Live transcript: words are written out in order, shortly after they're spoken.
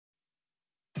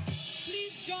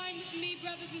Join with me,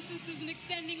 brothers and sisters, in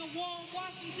extending a warm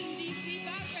Washington, D.C.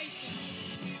 vibration.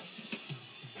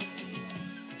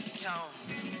 Tone.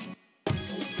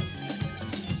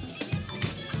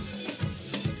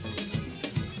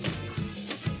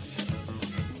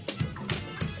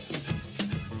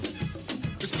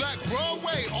 It's Black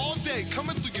Broadway all day,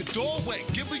 coming through your doorway,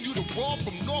 giving you the raw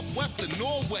from Northwest to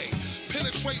Norway.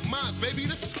 Penetrate minds, baby,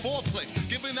 this is foreplay.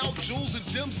 Giving out jewels and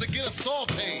gems to get us all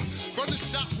paid. Run the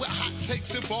shop with hot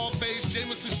takes and ball fades.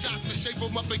 Jameson shots to shape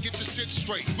them up and get your shit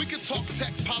straight. We can talk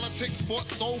tech, politics,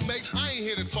 sports, soulmate. I ain't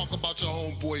here to talk about your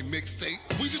homeboy mixtape.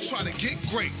 We just try to get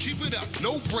great, keep it up,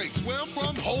 no breaks. Where I'm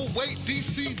from, whole weight,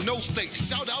 DC, no state.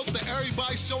 Shout out to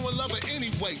everybody showing love it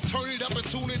anyway. Turn it up and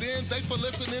tune it in. Thanks for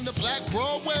listening to Black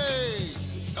Broadway.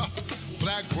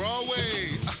 Black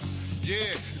Broadway.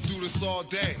 Yeah, do this all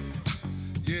day.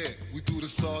 Yeah, we do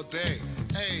this all day.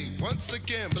 Hey, once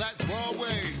again, Black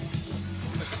Broadway.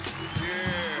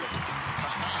 Yeah.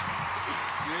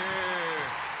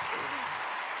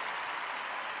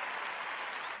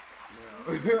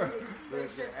 Yeah.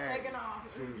 Listen, taking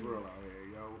off. Shit is real out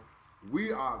here, yo.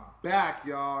 We are back,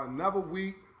 y'all. Another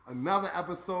week, another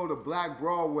episode of Black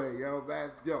Broadway, yo.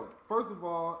 Yo, first of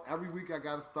all, every week I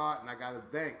gotta start and I gotta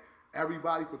thank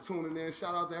everybody for tuning in.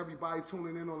 Shout out to everybody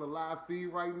tuning in on the live feed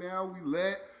right now. We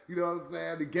lit. You know what I'm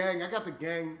saying? The gang. I got the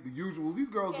gang, the usuals. These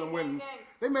girls done win.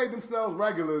 They made themselves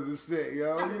regulars and shit,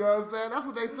 yo. You know what I'm saying? That's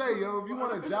what they say, yo. If you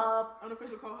want a job.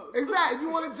 Unofficial co-host. Exactly. If you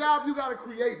want a job, you got to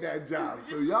create that job.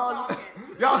 So y'all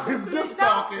is just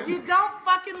talking. You don't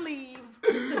fucking leave.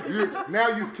 Now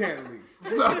you just can't leave.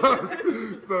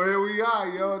 So here we are,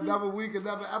 yo. Another week,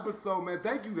 another episode, man.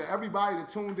 Thank you to everybody that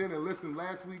tuned in and listened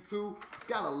last week, too.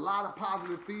 Got a lot of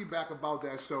positive feedback about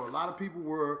that show. A lot of people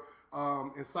were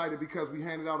excited because we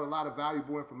handed out a lot of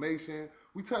valuable information.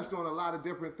 We touched on a lot of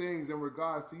different things in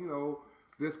regards to, you know,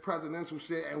 this presidential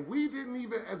shit. And we didn't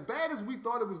even, as bad as we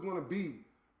thought it was going to be,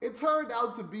 it turned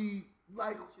out to be,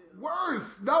 like,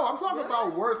 worse. No, I'm talking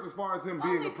about worse as far as him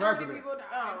being the president.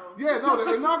 Yeah, no,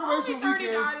 the inauguration only 30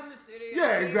 weekend. died in the city.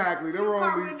 Yeah, exactly. There were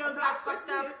car only windows got fucked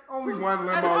up. only one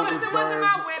limo As long was as it wasn't burned.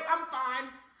 my whip, I'm fine.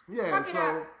 Yeah,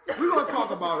 so we're gonna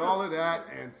talk about all of that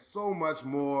and so much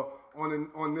more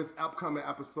on this upcoming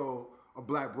episode of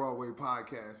Black Broadway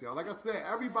Podcast, y'all. Like I said,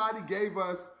 everybody gave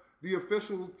us the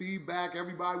official feedback.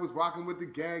 Everybody was rocking with the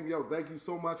gang. Yo, thank you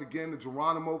so much again to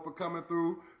Geronimo for coming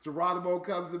through. Geronimo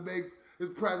comes and makes his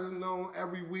presence known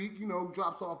every week. You know,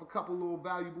 drops off a couple little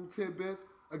valuable tidbits.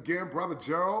 Again, Brother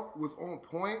Gerald was on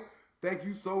point. Thank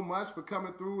you so much for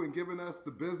coming through and giving us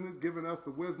the business, giving us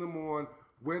the wisdom on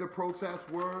where the protests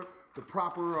were, the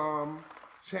proper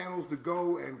channels to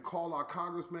go and call our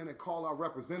congressmen and call our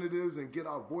representatives and get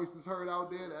our voices heard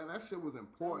out there. And that shit was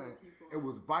important. It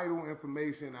was vital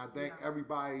information. I thank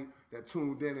everybody that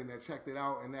tuned in and that checked it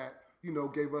out and that, you know,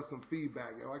 gave us some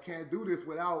feedback. Yo, I can't do this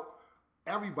without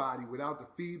everybody, without the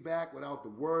feedback, without the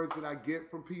words that I get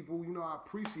from people. You know, I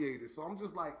appreciate it. So I'm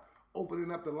just like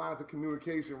opening up the lines of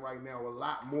communication right now a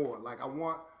lot more. Like I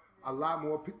want a lot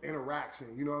more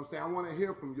interaction. You know what I'm saying? I want to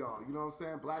hear from y'all. You know what I'm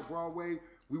saying? Black Broadway,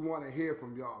 we want to hear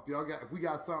from y'all. If we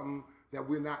got something that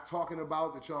we're not talking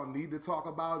about that y'all need to talk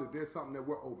about, if there's something that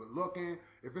we're overlooking,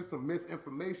 if it's some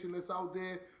misinformation that's out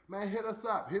there, man, hit us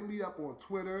up. Hit me up on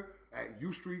Twitter at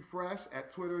UStreetFresh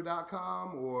at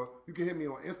twitter.com, or you can hit me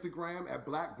on Instagram at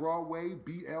Black Broadway,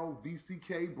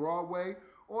 BLVCK Broadway,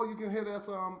 or you can hit us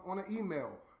on an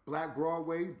email, Black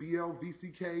Broadway,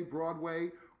 BLVCK Broadway,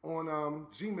 on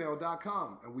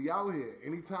gmail.com. And we out here.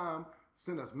 Anytime,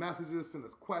 send us messages, send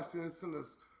us questions, send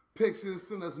us pictures,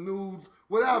 send us nudes,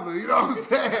 whatever, you know what I'm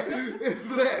saying? It's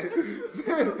lit.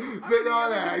 Send all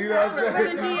that, you know what I'm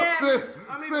saying?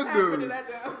 Send news.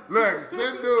 Look,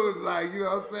 send news, like, you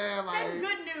know what I'm saying? Like, send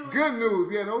good news. Good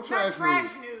news, yeah, no trash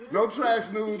news. No trash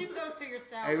news. Keep those to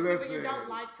yourself. Hey, listen. People you don't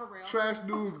like for real. Trash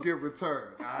news get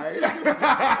returned, all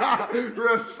right?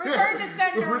 Real shit. Return to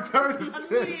sender. Return to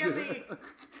sender. Immediately.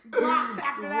 Blocks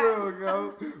after that. Real,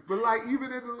 yo. But like,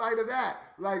 even in the light of that,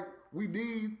 like, we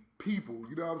need people,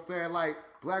 you know what I'm saying? Like,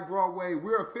 Black Broadway,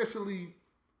 we're officially,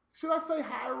 should I say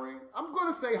hiring? I'm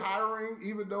going to say hiring,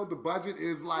 even though the budget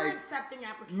is like, we're accepting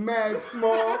applications. Mad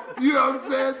small. You know what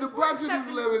I'm saying? The budget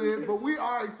is limited, but we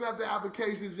are accepting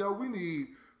applications, yo. We need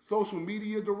social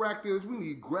media directors, we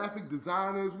need graphic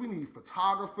designers, we need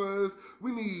photographers,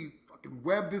 we need fucking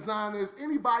web designers,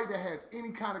 anybody that has any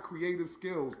kind of creative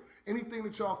skills, anything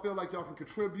that y'all feel like y'all can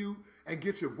contribute and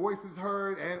get your voices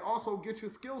heard and also get your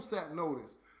skill set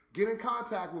noticed. Get in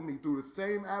contact with me through the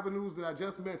same avenues that I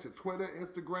just mentioned, Twitter,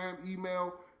 Instagram,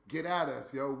 email. Get at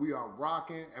us, yo. We are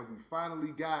rocking, and we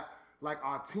finally got like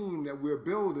our team that we're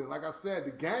building. Like I said,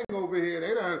 the gang over here,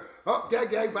 they done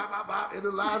gang, bop, bop, bop, in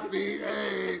the live feed.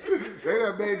 Hey, they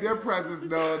done made their presence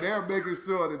known. They're making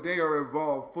sure that they are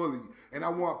involved fully. And I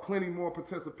want plenty more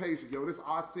participation. Yo, this is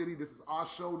our city, this is our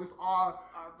show, this is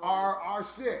our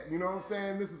shit. You know what I'm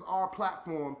saying? This is our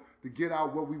platform to get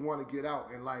out what we want to get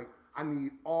out. And like, I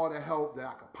need all the help that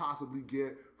I could possibly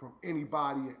get from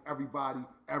anybody and everybody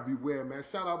everywhere, man.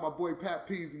 Shout out my boy Pat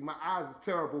Peasy. My eyes is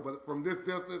terrible, but from this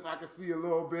distance, I can see a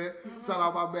little bit. Shout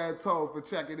out my man Toe for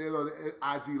checking in on the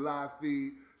IG live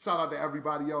feed. Shout out to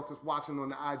everybody else that's watching on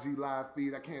the IG live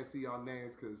feed. I can't see y'all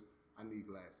names because I need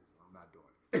glasses. I'm not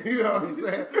doing it. You know what I'm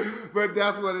saying? But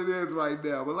that's what it is right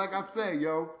now. But like I say,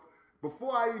 yo,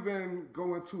 before I even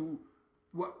go into,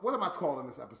 what am I calling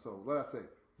this episode? What did I say?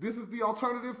 This is the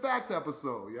Alternative Facts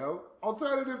episode, yo.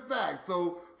 Alternative Facts.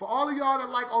 So for all of y'all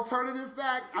that like alternative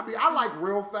facts, I mean, I like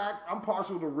real facts. I'm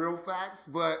partial to real facts,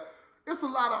 but it's a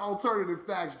lot of alternative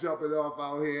facts jumping off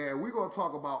out here, and we're going to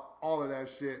talk about all of that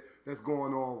shit that's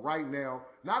going on right now,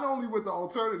 not only with the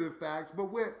alternative facts, but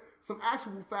with some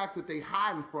actual facts that they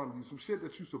hiding from you, some shit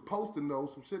that you're supposed to know,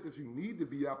 some shit that you need to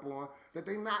be up on, that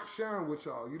they not sharing with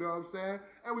y'all, you know what I'm saying?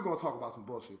 And we're going to talk about some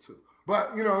bullshit too.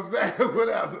 But, you know what I'm saying?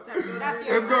 Whatever.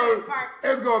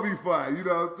 It's gonna be fun, you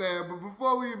know what I'm saying? But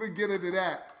before we even get into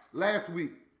that, last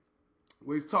week,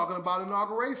 we was talking about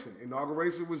inauguration.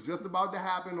 Inauguration was just about to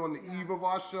happen on the eve of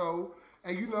our show.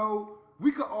 And, you know,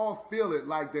 we could all feel it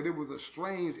like that it was a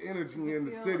strange energy in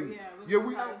the city. Yeah,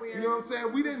 we, you know what I'm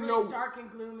saying? We didn't know. Dark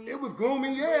and gloomy. It was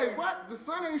gloomy, yeah. What? The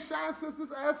sun ain't shined since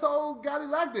this asshole got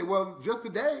elected. Well, just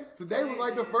today. Today was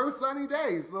like the first sunny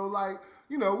day. So, like,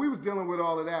 you know, we was dealing with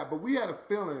all of that. But we had a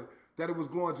feeling that it was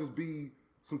going to just be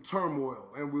some turmoil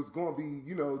and was going to be,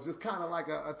 you know, just kind of like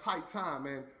a tight time.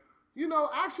 And, you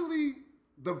know, actually,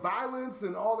 the violence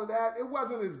and all of that, it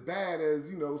wasn't as bad as,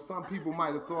 you know, some people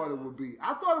might have thought it would be.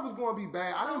 I thought it was going to be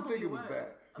bad. I didn't think it was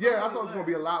bad. Yeah, I thought it was going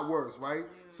to be a lot worse, right?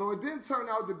 So it didn't turn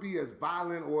out to be as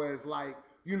violent or as, like,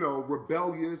 you know,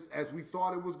 rebellious as we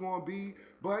thought it was going to be.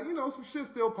 But, you know, some shit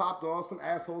still popped off. Some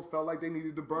assholes felt like they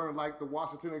needed to burn, like, the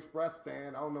Washington Express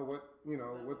stand. I don't know what, you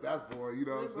know, what that's for. You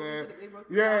know what I'm saying?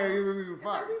 Yeah, it was even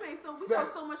fine. We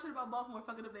talk so much shit about Baltimore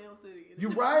fucking up their own city.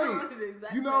 You're right.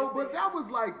 You know, but that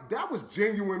was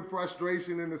genuine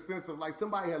frustration in the sense of, like,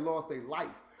 somebody had lost their life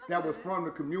that was from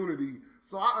the community.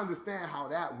 So I understand how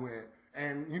that went.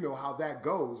 And, you know, how that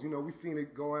goes. You know, we've seen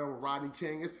it go on with Rodney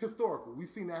King. It's historical. We've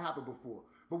seen that happen before.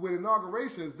 But with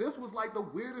inaugurations, this was like the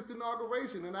weirdest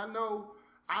inauguration. And I know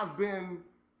I've been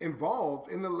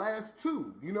involved in the last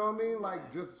two. You know what I mean?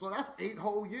 Like, just, so that's 8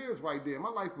 whole years right there. My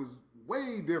life was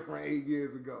way different 8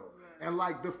 years ago. And,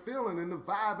 like, the feeling and the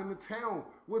vibe in the town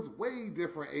was way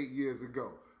different 8 years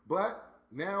ago. But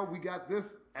now we got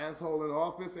this asshole in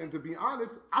office. And to be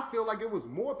honest, I feel like it was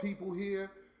more people here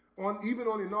even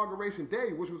on Inauguration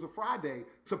Day, which was a Friday,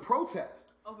 to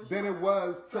protest than it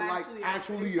was to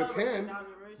actually attend.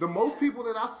 The most people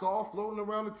that I saw floating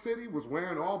around the city was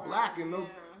wearing all black and those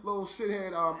little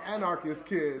shithead anarchist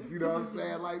kids. You know what I'm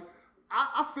saying? Like,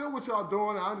 I feel what y'all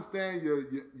doing. I understand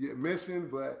your mission,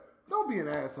 but don't be an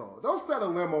asshole. Don't set a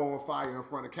limo on fire in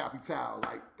front of Capitol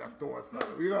like that's doing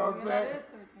something. You know what I'm saying?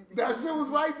 That shit was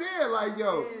right there. Like,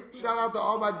 yo, shout out to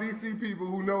all my DC people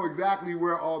who know exactly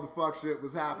where all the fuck shit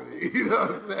was happening. You know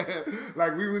what I'm saying?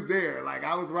 Like, we was there. Like,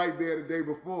 I was right there the day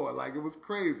before. Like, it was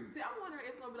crazy. See, I'm wondering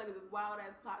it's going to be like this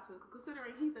wild-ass plot twist,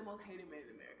 considering he's the most hated man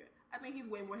in America. I think he's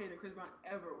way more hated than Chris Brown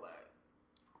ever was.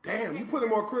 Damn, you put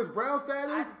him on Chris Brown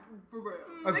status? For real.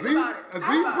 Aziz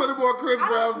put him on Chris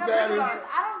Brown status.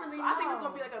 I don't really know. I think it's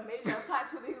gonna be like a major plot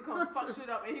twist. He gonna come fuck shit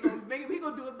up, and he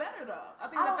gonna do it better though. I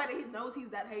think the fact that he knows he's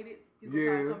that hated, he's gonna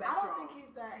try to come back strong. I don't think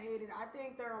he's that hated. I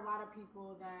think there are a lot of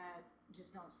people that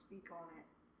just don't speak on it.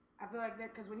 I feel like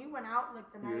that because when you went out like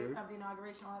the night of the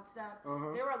inauguration, all that stuff,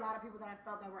 there were a lot of people that I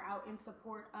felt that were out in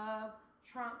support of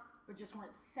Trump, but just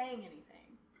weren't saying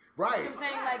anything. Right. You know what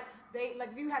I'm saying?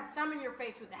 Like you had some in your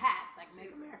face with the hats, like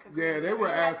Make America Great. Yeah, they were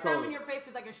assholes. Some in your face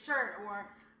with like a shirt or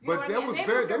you but know what there I mean? was and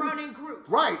they moved around in groups.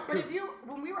 Right. But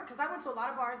because I went to a lot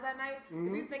of bars that night,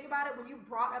 if you think about it, when you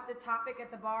brought up the topic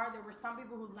at the bar, there were some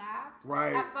people who laughed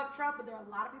at fuck Trump, but there are a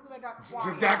lot of people that got quiet.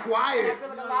 Just got quiet. And I feel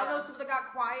like a lot of those people that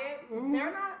got quiet,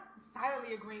 they're not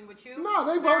silently agreeing with you. No,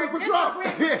 they voted for Trump.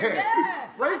 Yeah.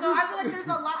 So I feel like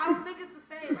there's a lot. I don't think it's the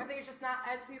same. I think it's just not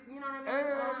as people. You know what I mean?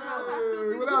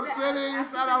 Hey, what up, City?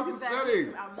 Shout out to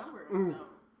City.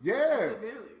 Yeah.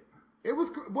 It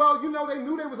was, well, you know, they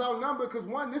knew they was outnumbered because,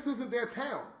 one, this isn't their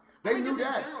town. They knew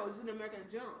that. In general, just in America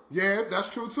in general. Yeah,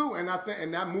 that's true, too. And I think,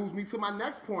 and that moves me to my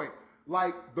next point.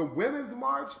 Like, the Women's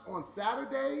March on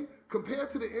Saturday,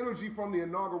 compared to the energy from the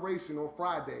inauguration on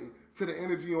Friday, to the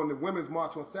energy on the Women's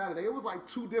March on Saturday. It was like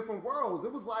two different worlds.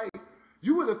 It was like,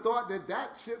 you would have thought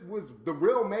that shit was the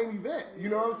real main event. You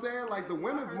know what I'm saying? Like the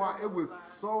Women's March, it was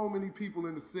so many people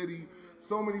in the city,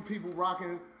 so many people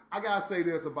rocking. I gotta say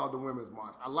this about the Women's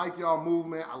March. I like y'all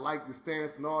movement. I like the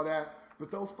stance and all that.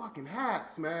 But those fucking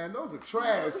hats, man, those are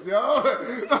trash, yo.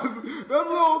 those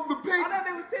little, the pink. I know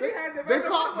they was titty hats. They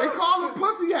call them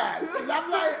pussy hats. And I'm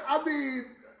like, I mean,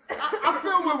 I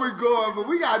feel where we're going, but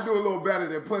we gotta do a little better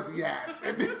than pussy hats.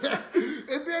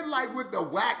 And then like with the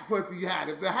whack pussy hat,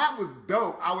 if the hat was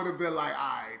dope, I would have been like,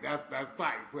 all right, that's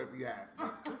tight, pussy hats.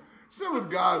 But shit was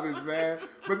garbage, man.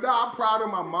 But now I'm proud of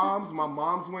my moms. My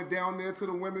moms went down there to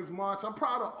the Women's March. I'm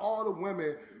proud of all the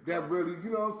women that really,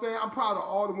 you know what I'm saying? I'm proud of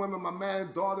all the women. My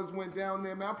man, daughters went down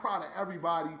there, man. I'm proud of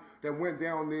everybody that went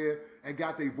down there and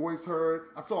got their voice heard.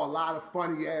 I saw a lot of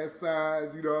funny ass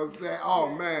signs, you know what I'm saying?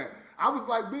 Oh man. I was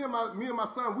like, me and my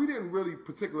son, we didn't really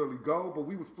particularly go, but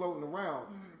we was floating around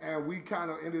and we kind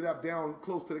of ended up down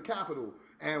close to the Capitol.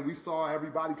 And we saw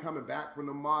everybody coming back from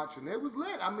the march, and it was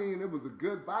lit. I mean, it was a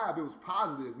good vibe. It was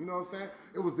positive. You know what I'm saying?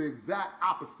 It was the exact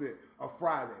opposite of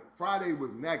Friday. Friday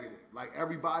was negative. Like,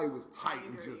 everybody was tight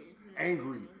and just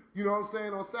angry. You know what I'm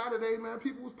saying? On Saturday, man,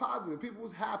 people was positive. People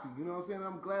was happy. You know what I'm saying?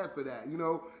 I'm glad for that, you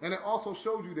know? And it also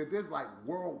showed you that there's, like,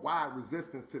 worldwide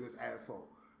resistance to this asshole.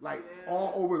 Like,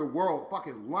 all over the world.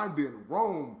 Fucking London,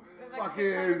 Rome. There's like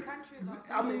 600 countries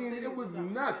I mean, it was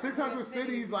nuts. 600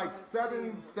 cities, like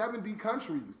 70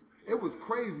 countries. It was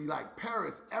crazy. Like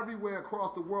Paris, everywhere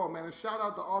across the world, man. And shout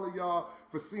out to all of y'all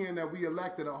for seeing that we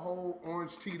elected a whole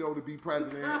orange Cheeto to be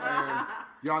president and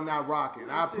y'all not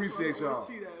rocking. I appreciate y'all.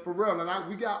 For real. And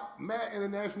we got mad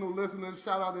international listeners.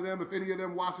 Shout out to them. If any of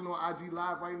them watching on IG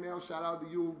Live right now, shout out to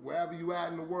you, wherever you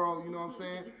at in the world, you know what I'm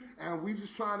saying? And we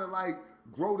just trying to, like,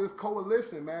 grow this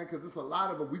coalition, man, because it's a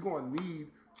lot of it we going to need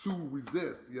to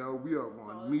resist, yo. We are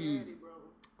going to need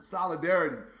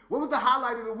solidarity. What was the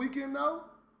highlight of the weekend, though?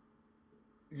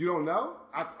 You don't know?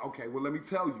 Okay, well, let me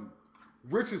tell you.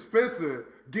 Richard Spencer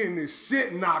getting his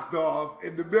shit knocked off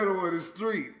in the middle of the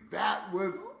street. That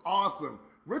was awesome.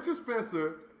 Richard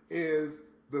Spencer is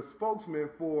the spokesman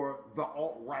for the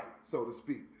alt-right, so to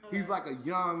speak. Okay. He's like a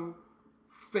young,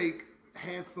 fake,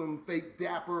 handsome, fake,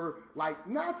 dapper, like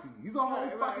Nazi. He's a whole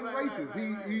fucking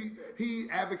racist. He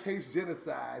advocates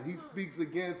genocide. He speaks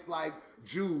against like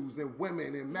Jews and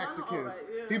women and Mexicans.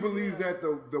 He believes that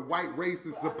the white race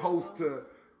is supposed to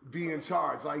be in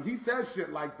charge. Like he says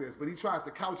shit like this, but he tries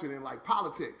to couch it in like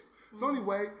politics. So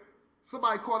anyway,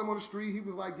 somebody caught him on the street. He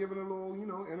was like giving a little, you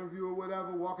know, interview or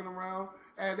whatever, walking around.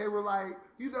 And they were like,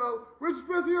 you know, Richard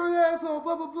Spencer, you're an asshole,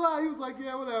 blah, blah, blah. He was like,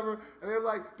 yeah, whatever. And they were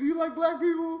like, do you like black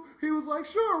people? He was like,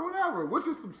 sure, whatever. Which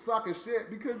is some sucker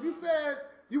shit because you said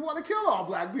you want to kill all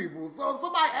black people. So if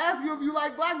somebody asks you if you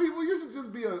like black people, you should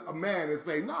just be a man and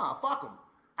say, nah, fuck them.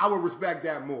 I would respect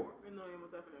that more.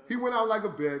 He went out like a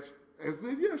bitch and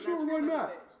said, yeah, sure, why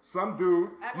not? Some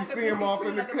dude, you see him off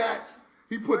in the cut.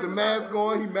 He put the mask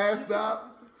on, he masked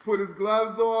up, put his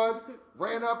gloves on,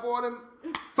 ran up on him,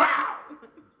 bow!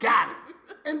 Got it.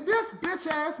 And this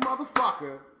bitch-ass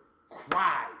motherfucker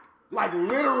cried. Like,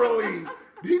 literally.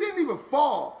 He didn't even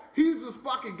fall. He just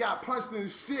fucking got punched in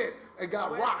his shit and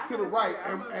got rocked to the right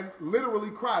and literally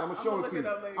cried. I'm going to show it to you.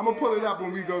 I'm going to pull it up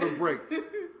when we go to break.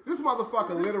 This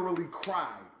motherfucker literally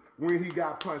cried when he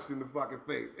got punched in the fucking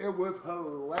face. It was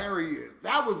hilarious.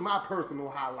 That was my personal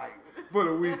highlight for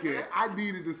the weekend. I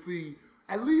needed to see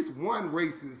at least one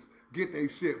racist get their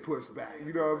shit pushed back.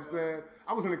 You know what I'm saying?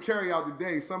 I was in a carryout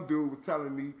today. Some dude was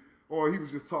telling me, or he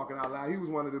was just talking out loud. He was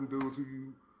one of them dudes who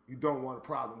you don't want a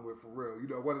problem with for real. You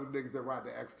know, one of them niggas that ride the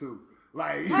X2.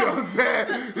 Like, you know what I'm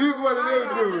saying? He was one of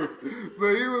them dudes.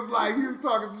 So he was like, he was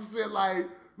talking some shit like,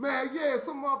 man, yeah,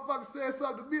 some motherfucker said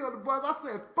something to me on the bus. I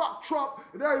said, fuck Trump,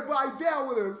 and everybody down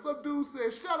with him. Some dude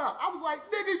said, shut up. I was like,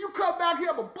 nigga, you come back here,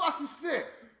 I'ma bust your shit.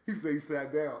 He said he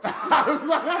sat down. I was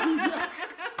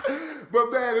like,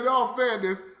 but man, in all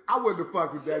fairness, I wouldn't have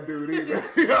fucked with that dude either.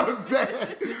 You know what I'm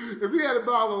saying? If he had a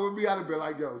problem with me, I'd have been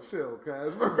like, yo, chill,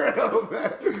 cuz, for real,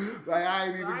 man. Like, I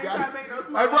ain't even got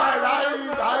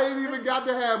I ain't even got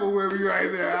the hammer with me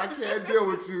right there. I can't deal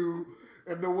with you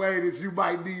in the way that you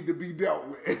might need to be dealt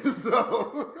with.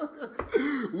 So,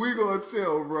 we gonna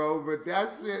chill, bro. But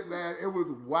that shit, man, it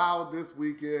was wild this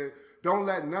weekend. Don't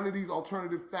let none of these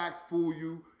alternative facts fool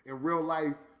you. In real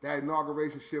life, that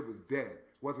inauguration shit was dead.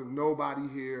 Wasn't nobody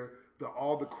here.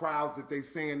 All the crowds that they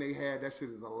saying they had, that shit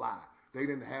is a lie. They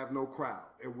didn't have no crowd.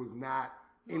 It was not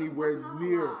anywhere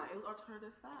near. It was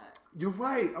alternative facts. You're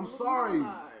right. I'm sorry.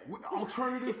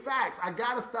 Alternative facts. I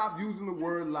gotta stop using the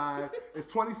word lie. It's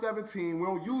 2017. We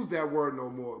don't use that word no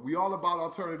more. We all about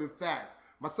alternative facts.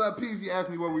 My son Peasy asked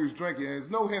me what we was drinking, and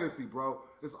it's no Hennessy, bro.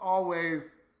 It's always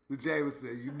the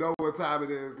Jameson. You know what time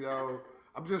it is, yo.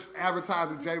 I'm just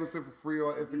advertising Jameson for free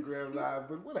on Instagram Live,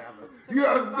 but whatever. You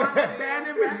know what I'm saying? Band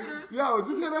investors. Yo,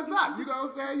 just hit us up. You know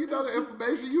what I'm saying? You know the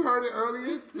information. You heard it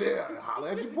earlier. Yeah,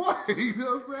 holla at your boy. You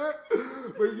know what I'm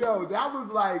saying? But yo, that was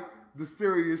like the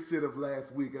serious shit of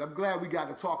last week. And I'm glad we got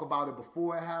to talk about it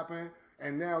before it happened.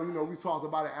 And now, you know, we talked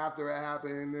about it after it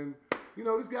happened. And, you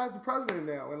know, this guy's the president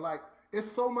now. And, like, it's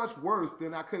so much worse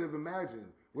than I could have imagined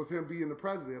with him being the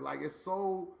president. Like, it's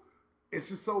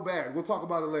just so bad. We'll talk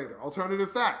about it later.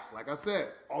 Alternative facts. Like I said,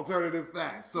 alternative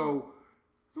facts. So,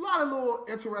 it's a lot of little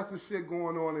interesting shit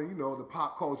going on in, you know, the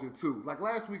pop culture, too. Like,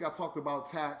 last week I talked about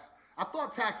Tax. I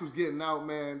thought Tax was getting out,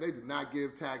 man. They did not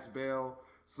give Tax bail.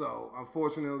 So,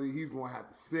 unfortunately, he's going to have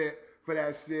to sit for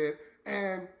that shit.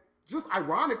 And just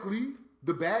ironically,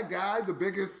 the bad guy, the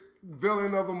biggest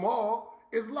villain of them all,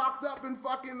 is locked up in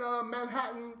fucking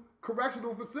Manhattan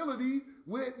Correctional Facility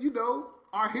with, you know,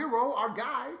 our hero, our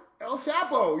guy, El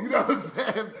Chapo. You know what I'm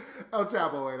saying? El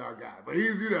Chapo ain't our guy, but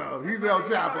he's, you know, he's El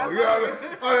Chapo. You know what I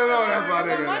mean? Oh, no, that's my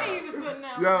nigga. The money he was putting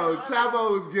out. Yo,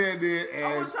 Chapo is getting it, I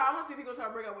and want to see if he gonna try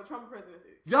to break up with Trump presidency.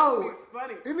 yo, It's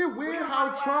funny. isn't it weird how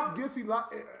Trump gets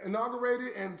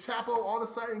inaugurated and Chapo all of a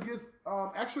sudden gets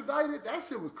extradited? That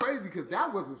shit was crazy because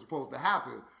that wasn't supposed to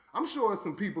happen. I'm sure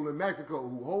some people in Mexico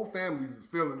who whole families is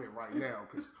feeling it right now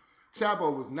because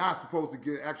Chapo was not supposed to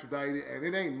get extradited and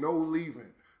it ain't no leaving.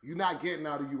 You're not getting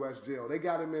out of U.S. jail. They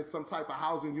got him in some type of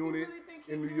housing unit really think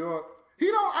he in New can? York. He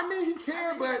don't. I mean, he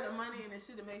can, He but got the money and the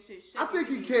shit to make shit. I think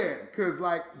he can because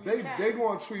like they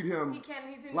gonna treat him He can.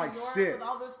 He's in like New York shit. with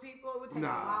all those people. It would take a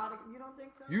while. You don't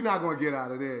think so? You're not gonna get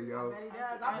out of there, yo. I bet he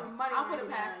does. I put money. I'll put it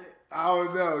past it. I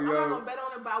don't know, I'm not yo. gonna bet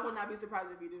on it, but I would not be surprised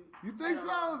if he do. You think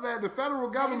so, man? The federal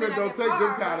government then I don't get take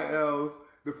them fired, kind of right? L's.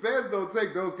 The feds don't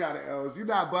take those kind of L's. You're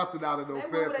not busting out of no They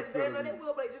fed will, but they facilities.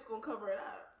 will, but they just gonna cover it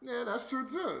up. Yeah, that's true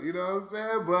too. You know what I'm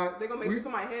saying? But They gonna make sure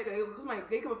somebody head.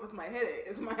 They coming for somebody headache.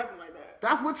 If somebody happen like that.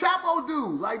 that's what Chapo do.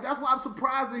 Like, that's why I'm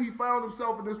surprised that he found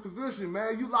himself in this position,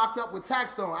 man. You locked up with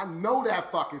Taxstone. I know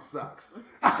that fucking sucks.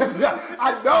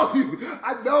 I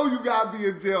know you gotta be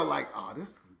in jail. Like, oh, this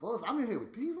is bullshit. I'm in here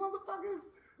with these motherfuckers.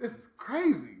 This is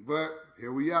crazy. But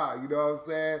here we are. You know what I'm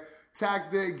saying? Tax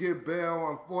didn't get bail.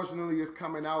 Unfortunately, it's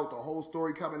coming out. The whole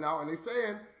story coming out, and they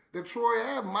saying that Troy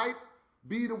Ave might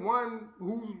be the one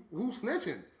who's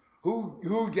snitching,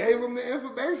 who gave him the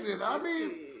information. I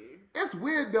mean, it's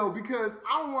weird though because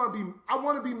I want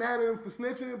to be mad at him for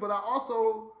snitching, but I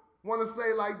also want to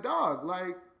say like, dog,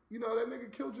 like, you know, that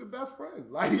nigga killed your best friend,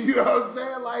 like, you know what I'm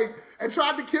saying, like, and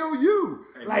tried to kill you,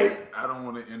 Hey, like. man, I don't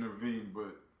want to intervene,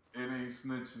 but it ain't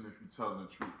snitching if you're telling the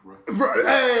truth, bro.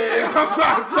 Hey, I'm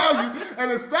trying to tell you,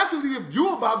 and especially if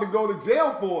you about to go to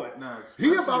jail for it. Nah,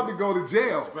 He about to go to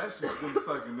jail. Especially if them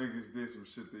sucking niggas did some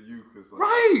shit to you, cause like,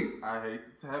 Right. I hate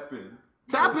to tap in.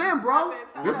 Tap in, bro.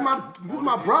 Tap in. This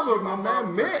my brother, my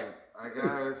man, Mitt. I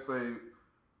gotta say,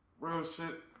 real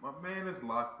shit. My man is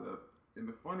locked up, and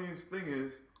the funniest thing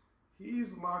is,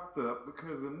 he's locked up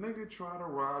because a nigga tried to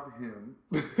rob him.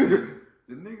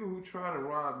 The nigga who tried to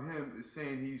rob him is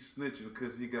saying he's snitching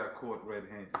because he got caught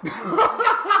red-handed.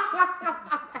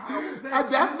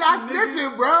 That's not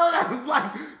snitching, bro. That's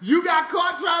like, you got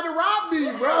caught trying to rob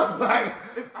me, bro. Like,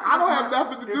 I don't have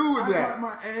nothing to do with I that. got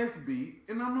my ass beat,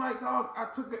 and I'm like, oh, I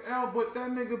took an L, but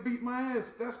that nigga beat my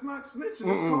ass. That's not snitching.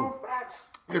 It's called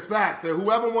facts. It's facts. And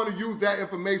whoever want to use that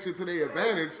information to their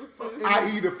advantage,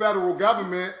 i.e. the federal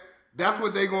government, that's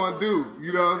what they gonna do.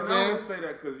 You know what And I I'm don't saying? say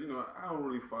that because, you know, I don't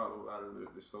really follow a lot of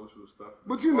the social stuff.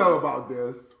 But you know about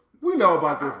this. We know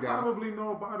about this I guy. probably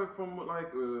know about it from,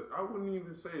 like, I wouldn't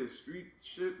even say it's street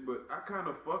shit, but I kind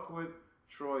of fuck with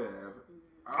Troy Ave.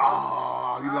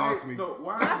 Oh, you lost me. No,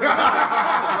 why?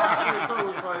 I say so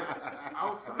it's like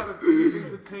outside of any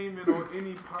entertainment or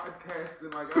any podcast,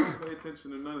 and like I don't pay attention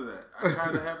to none of that. I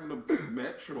kind of happened to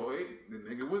met Troy. The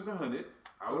nigga was 100.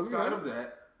 Outside of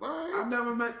that, Right. I've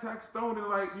never met Tax Stone, and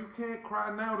like you can't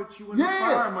cry now that you in the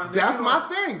fire, my Yeah, nigga. that's my Like,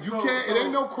 thing. You can't. It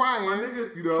ain't no crying. My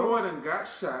nigga You know. Troy done got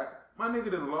shot. My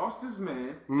nigga done lost his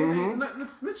man. It ain't nothing to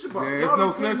snitch about. Yeah, Y'all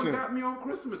it's no done came and snitching. got me on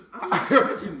Christmas. I'm not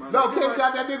snitching, my No, nigga. Kim Like,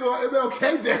 got that nigga on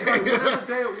MLK Day. like, whatever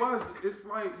day it was, it's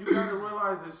like you gotta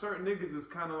realize that certain niggas is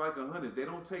kind of like 100. They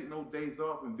don't take no days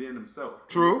off and being themselves.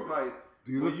 True. It's like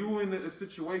when you in a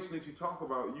situation that you talk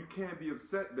about, you can't be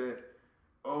upset that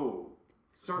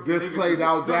certain This niggas played is-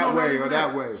 out that not way even or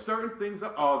that way. Certain things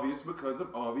are obvious because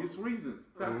of obvious reasons.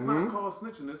 That's not called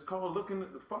snitching. It's called looking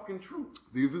at the fucking truth.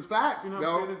 These is facts, You know what yo.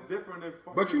 I'm saying? It's different than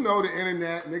fucking. But you know the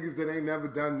internet, niggas that ain't never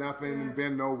done nothing and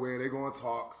been nowhere, they gonna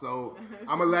talk. So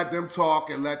I'm gonna let them talk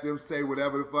and let them say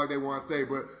whatever the fuck they want to say.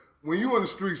 But when you on the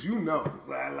streets, you know.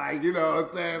 So, like, you know what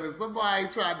I'm saying? If somebody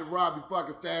tried to rob your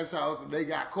fucking stash house and they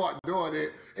got caught doing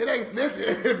it, it ain't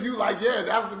snitching. If you like, yeah,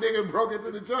 that's the nigga who broke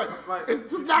into the joint. Like, it's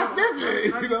just not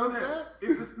snitching. You know what I'm saying?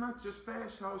 If it's not your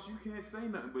stash house, you can't say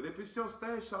nothing. But if it's your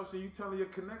stash house and you telling your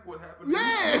connect what happened,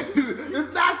 yeah,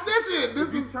 it's not snitching.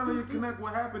 If you telling your connect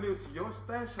what happened, it's your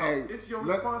stash house. Hey, it's your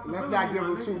responsibility. Let's not give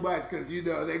them too much because you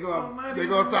know they're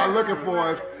gonna start looking for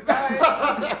us.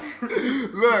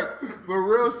 Look, for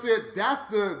real shit,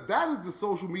 that is the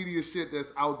social media shit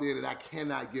that's out there that I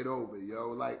cannot get over, yo.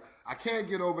 Like, I can't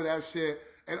get over that shit.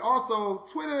 And also,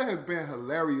 Twitter has been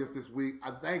hilarious this week.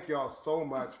 I thank y'all so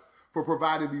much for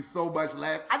providing me so much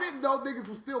laughs. I didn't know niggas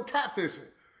was still catfishing.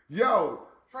 Yo.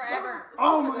 Forever.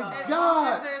 Oh my As long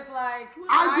God. as there's like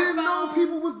I didn't know iPhones,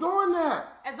 people was doing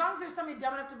that. As long as there's somebody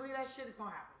dumb enough to believe that shit, it's gonna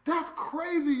happen. That's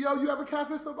crazy, yo. You ever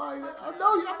catfish somebody? I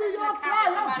know. I mean, y'all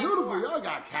fly. Y'all beautiful. Y'all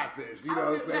got catfish. You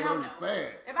know what I'm saying? I'm just saying.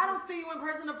 If I don't see you in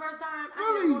person the first time,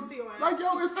 I'm Really? never gonna see you. Like,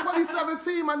 yo, it's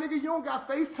 2017, my nigga. You don't got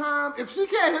FaceTime. If she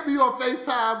can't hit me on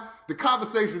FaceTime, the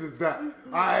conversation is done.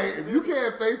 All right? If you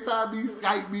can't FaceTime me,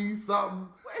 Skype me, something.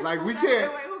 Like, we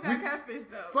can't. Wait, who got catfish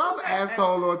though? Some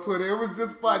asshole on Twitter. It was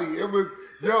just funny. It was,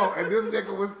 yo, and this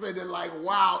nigga was sending like,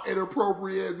 wow,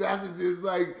 inappropriate messages.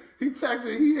 Like, he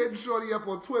hitting Shorty up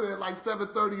on Twitter at like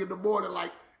 7:30 in the morning,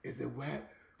 like, is it wet?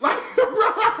 Like,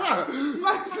 bruh,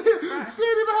 like she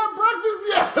didn't even have breakfast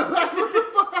yet. Like, what the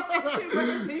fuck?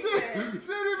 She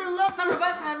didn't even left. Some of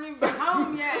us haven't even been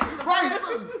home yet. Right,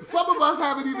 some of us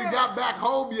haven't even got back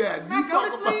home yet. Can I go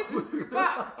to sleep?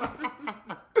 Fuck.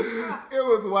 It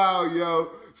was wild,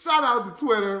 yo. Shout out to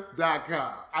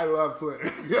Twitter.com. I love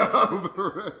Twitter. Yo,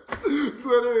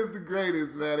 Twitter is the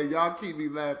greatest, man. And y'all keep me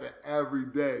laughing every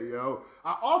day, yo.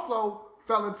 I also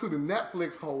fell into the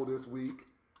Netflix hole this week.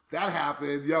 That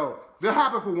happened, yo. That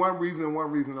happened for one reason and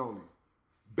one reason only.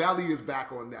 Belly is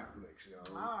back on Netflix, yo.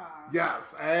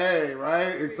 Yes, hey, right?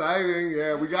 Exciting,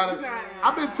 yeah. We got it.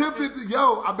 I've been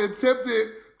tempted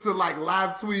to like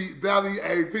live tweet Belly.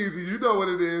 Hey, Peasy, you know what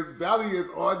it is. Belly is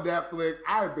on Netflix.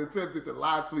 I have been tempted to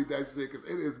live tweet that shit because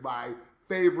it is my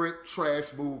favorite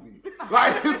trash movie.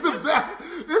 Like, it's the best.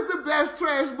 It's the best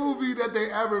trash movie that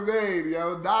they ever made,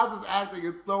 yo. Nas's acting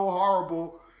is so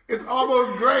horrible. It's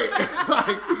almost great.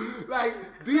 like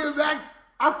DMX,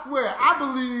 I swear, I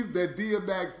believe that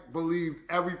DMX believed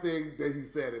everything that he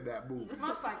said in that movie.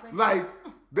 Most likely. Like,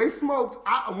 they smoked.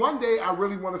 One day, I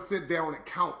really want to sit down and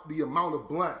count the amount of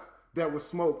blunts that were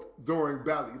smoked during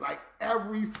Belly. Like,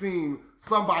 every scene,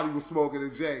 somebody was smoking a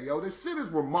J. Yo, this shit is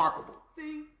remarkable.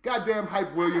 See? Goddamn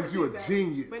Hype Williams, you a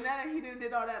genius. But now that he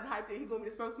did all that hype, he gonna be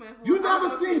the spokesman for You never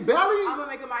seen Belly? I'm gonna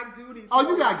make it my duty. Oh,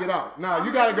 you gotta get out. No,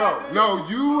 you gotta go. No,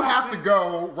 you have to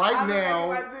go right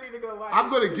now. I'm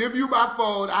gonna give you my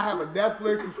phone. I have a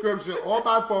Netflix subscription on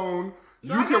my phone.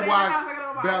 You can watch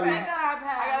Belly.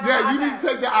 Yeah, you need to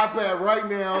take the iPad right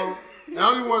now. And I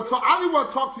don't even want to talk. I don't even want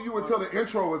to talk to you until the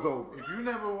intro is over. If you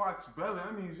never watch Belly,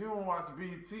 that means you don't watch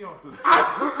BET off the.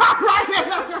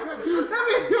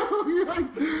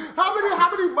 How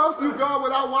many months you gone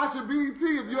without watching BET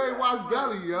if you ain't watched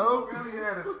Belly, yo? Belly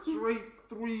had a straight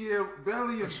 3-year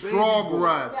Belly and strong Baby Boy.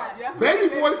 run. Yes.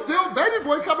 Baby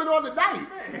Boy coming on tonight.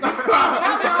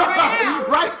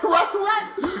 right.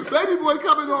 Baby Boy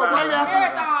coming on right after.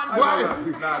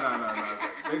 Marathon.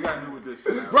 Nah. They got New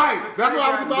Edition now. Right. That's what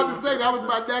I was about to say. That was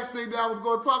my next thing that I was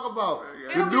going to talk about.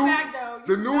 It'll be back, though.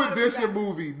 The You New know it'll be Edition back.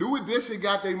 movie. New Edition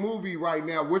got their movie right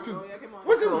now, which is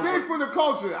come big for the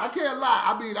culture. I can't lie.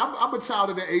 I mean, I'm a child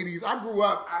of the 80s. I grew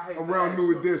up around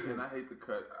New Edition. And I hate to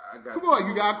cut. Come on,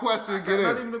 you got a question? Get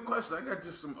Not in. even a question. I got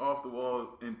just some off the wall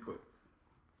input.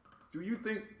 Do you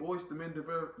think Boyz II Men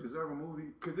deserve a movie?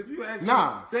 Because if you ask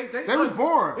me, they was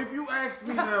boring. If you ask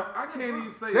me now, I can't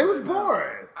even say They was right now.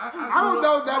 boring. I don't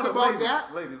know nothing about ladies,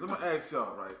 that. Ladies, I'm gonna ask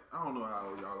y'all, right? I don't know how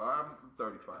old y'all are. I'm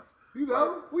 35. You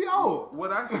know, we old.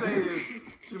 What I say is,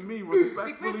 to me, Speak for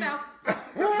respectfully, yourself.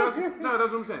 that's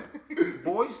what I'm saying.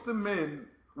 Boyz II Men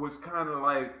was kind of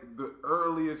like the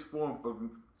earliest form of,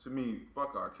 to me,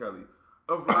 fuck R. Kelly,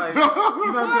 of like, you know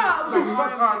what I'm saying? Like,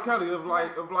 fuck R. Kelly, of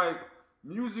like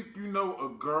music, you know, a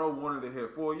girl wanted to hear.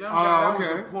 For a young guy, that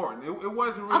was important. It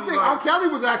wasn't really. I think R. Kelly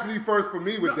was actually first for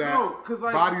me with that. No, because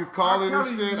like Body's Calling R.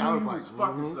 and Kelly shit. I was like,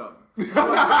 fucking something.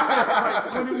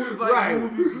 like, when it was like,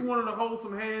 Right. you wanted to hold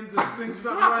some hands and sing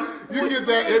something like. you get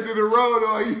that end of the road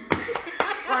or you.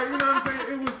 Like, you know what I'm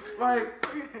saying? It was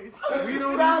like, we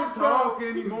don't Facts, even talk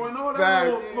anymore and all that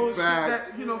little shit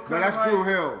that, you know, No, that's like, Drew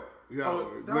Hill. Yo,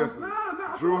 Oh, that listen. was-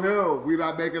 nah. Drew Hill, We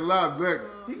Not Making Love.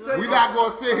 Look, He said We're not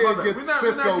gonna sit here and get we're not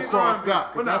Cisco getting crossed R&B.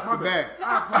 up, We're because not, that's the bad.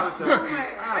 I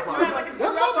apologize. I apologize.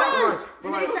 That's my bad.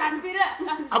 And then you try to speed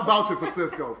up. I'm vouching for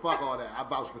Cisco. Fuck all that. I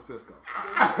vouch for Cisco.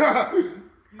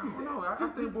 I don't know. I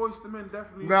think Boyz II Men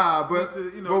definitely Nah, but-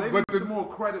 need to, but they need the- some more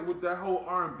credit with that whole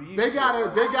R&B. They gotta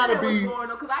be.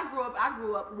 Because I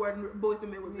grew up where Boyz II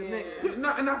Men was the nigga.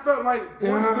 Yeah, and I felt like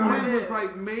Boyz II Men was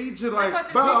like major, like.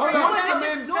 That's But hold on. Boyz II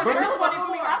Men. But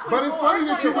But it's funny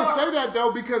that you would say that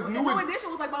though, because New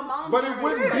Edition was like my mom's. But it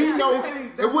wouldn't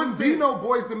be no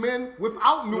Boyz II Men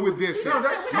without New Edition. No,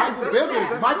 that's true. Michael That's true. Bivins.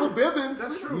 That's Michael true. Bivins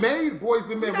That's true. made Boyz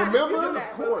II Men. Remember?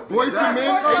 Of course. Boyz II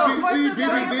Men, ABC,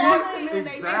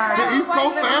 BBD, Exactly. the East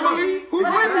Coast family. Who's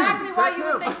That's with you? exactly why That's you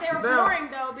would him. think they were Now- boring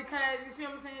though, because you see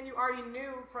what I'm saying? You already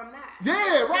knew from that. Yeah, So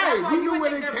that's right. why We you knew would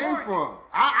where think they they're came boring. from.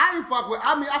 I ain't fuck with.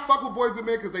 I mean, I fuck with Boyz II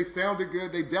Men because they sounded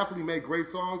good. They definitely made great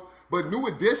songs. But New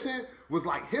Edition was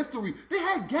like history. They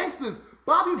had gangsters.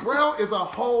 Bobby Brown is a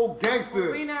whole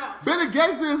gangster. We know. Been a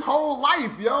gangster his whole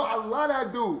life, yo. I love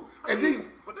that dude. And then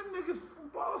But them niggas from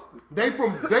Boston. they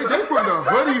from the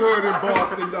hoodie hood in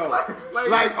Boston though.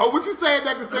 Like, oh, what you saying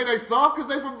that to say they soft because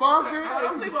they from Boston?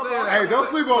 Hey, don't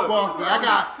sleep on Boston. I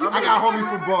got homies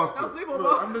from Boston. Don't sleep on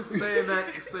Look, Boston. I'm just saying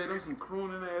that to say them some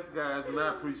crooning ass guys, and I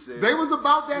appreciate it. They was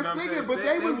about that You know what I'm singing, saying? but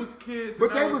they was kids. but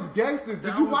and they that was gangsters. Did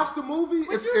that you was- watch the movie?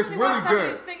 Would It's you it's really really want somebody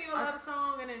good. to sing you a love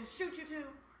song and then shoot you too?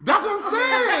 That's what I'm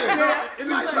saying.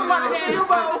 And it's Somebody can do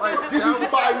both. like, Just you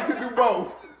somebody who can do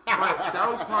both. Like, that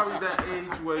was probably that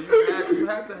age where you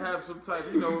had to have some type,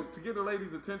 to get a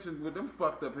lady's attention with them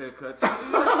fucked up haircuts.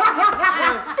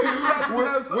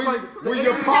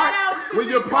 When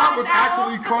your part was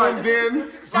actually combed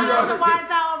in. Shout out to Wise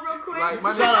Owl real quick. Like,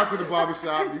 my Shout out to the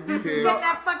barbershop. You be here. Get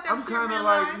that fucked up I'm shit kind of real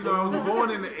like, hard. I was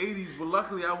born in the 80s, but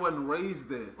luckily I wasn't raised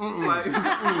there. Like, you know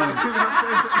what I'm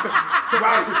saying?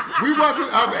 Right. We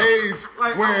wasn't of age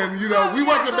Like, when, we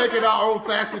wasn't making our own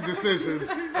fashion decisions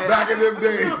back in them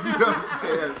days. You know what I'm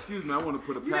saying? Yeah, excuse me, I want to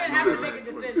put a You patent didn't have on to that make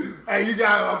a last decision. Hey, you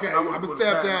got okay. I'm gonna gonna put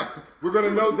stamp it that. back. We're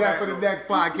gonna note that for the next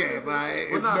podcast. All right,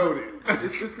 it's Well, noted.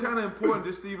 It's kind of important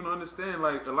just to even understand,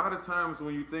 like, a lot of times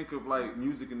when you think of, like,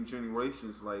 music in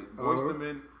generations, like, Boyz II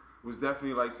Men was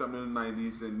definitely, like, something in the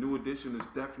 90s, and New Edition is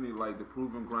definitely, like, the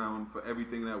proving ground for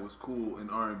everything that was cool in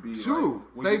R&B. True.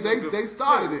 Like, when you think They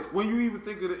started yeah, it. When you even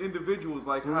think of the individuals,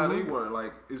 like, how they were,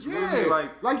 like, it's really, Yeah,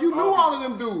 like... you knew all of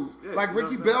them dudes. Yeah, Like you know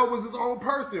Ricky what I'm Bell was his own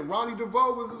person. Ronnie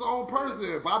DeVoe was his own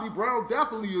person. Bobby Brown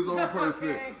definitely his own person.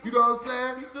 Okay. You know what I'm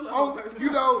saying? He's still his own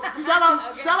person.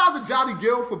 Shout out to Johnny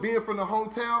Gill for being from the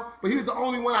hometown, but he's the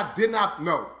only one I did not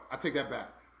know. I take that back.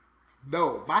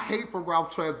 No, my hate for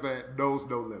Ralph Tresvant knows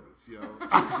no limits, yo.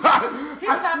 I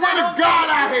swear to God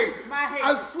I hate. My hate.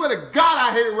 I swear to God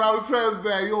I hate Ralph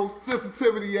Tresvant, you old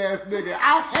sensitivity ass nigga.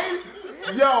 I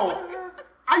hate, yo.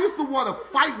 I used to want to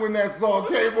fight when that song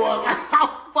came on. Like,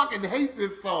 I fucking hate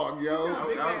this song, yo.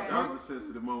 That was a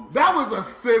sensitive moment. That was a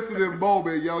sensitive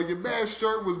moment, yo. Your man's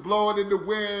shirt was blowing in the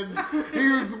wind. He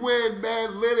was wearing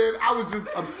mad linen. I was just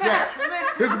upset.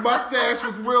 His mustache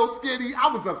was real skinny. I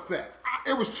was upset.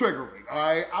 It was triggering, all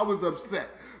right? I was upset.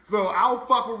 So I don't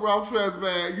fuck with Ralph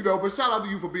Tresvant, but shout out to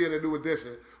you for being a New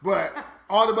Edition. But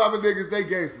all the other niggas, they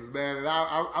gangsters, man. And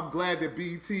I'm glad that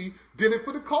BET did it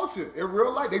for the culture. In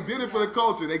real life, they did it for the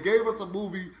culture. They gave us a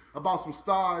movie about some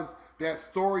stars. That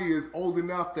story is old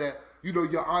enough that,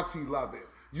 your auntie love it.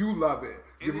 You love it.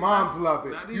 Your moms love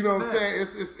it. You know what I'm saying?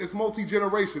 It's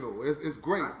multi-generational. It's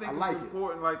great. I think like it's it.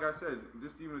 important, like I said,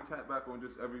 just even to tap back on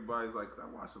just everybody's, like, 'cause I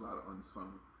watch a lot of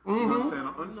Unsung. You know what I'm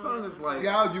saying? Unsung is like...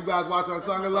 Yeah, you guys watch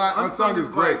Unsung a lot? Unsung is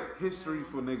great. Like history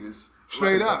for niggas.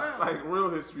 Straight like, up. Like real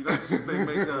history. That's the shit they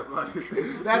make up. Like,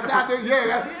 That's not the,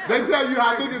 they tell you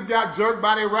how niggas got jerked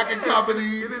by their record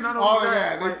company, and then not all only of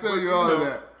that. They like, tell but, you all of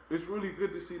that. It's really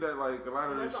good to see that, like, a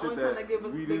lot of That's the the shit only time that they give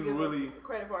us, we they didn't give really... us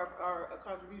credit for our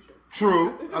contributions.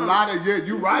 True. A lot of,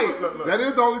 you're right. That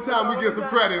is the only time we get some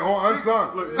credit on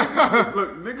Unsung. Look,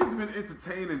 niggas been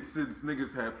entertaining since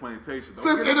niggas had plantations.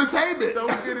 Since entertainment. Don't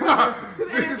get it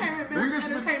twisted.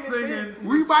 Niggas been singing.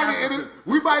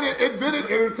 We might have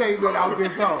invented entertainment out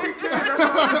this song.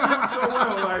 so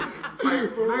well, like For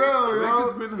real,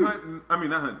 niggas yo. been hunting. I mean,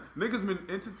 not hunting. Niggas been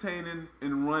entertaining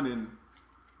and running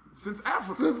since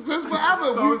Africa. Since forever.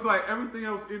 So it's like everything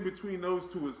else in between those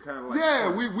two is kind of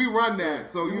like we run that.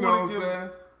 So you know what I'm saying?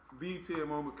 BT a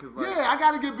moment because like I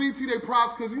gotta give BT their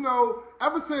props because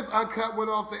ever since Uncut went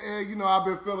off the air, I've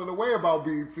been feeling the way about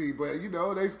BT, but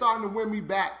they starting to win me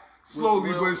back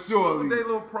slowly but surely with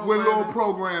little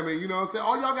programming. You know what I'm saying?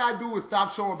 All y'all gotta do is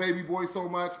stop showing Baby Boy so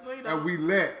much, and we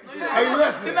lit. Hey,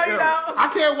 listen, I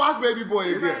can't watch Baby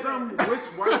Boy again. Some rich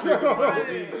white people on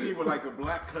BET with like a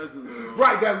black cousin.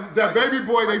 Right, that Baby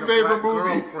Boy, their favorite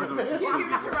movie. He's giving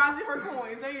Taraji her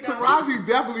coins. There you go. Taraji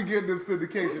definitely getting them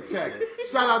syndication checks.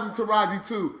 Shout out to Taraji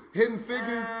too. Hidden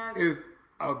Figures is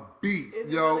a beast,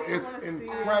 yo. It's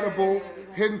incredible.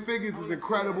 Hidden Figures is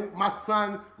incredible. My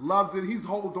son loves it. He's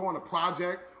holding on a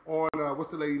project on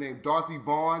what's the lady named Dorothy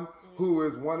Vaughan, who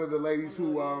is one of the ladies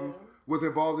who was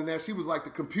involved in that. She was like the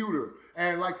computer,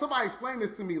 and like somebody explained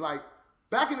this to me. Like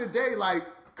back in the day, like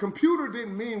computer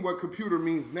didn't mean what computer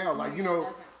means now. Like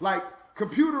like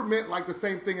computer meant like the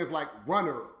same thing as like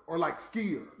runner or like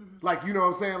skier. Like, you know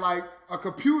what I'm saying? Like a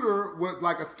computer with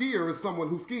like a skier is someone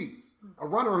who skis. A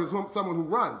runner is someone who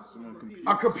runs.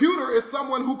 A computer is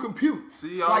someone who computes.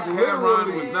 See, y'all, like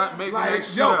Cameron was not making that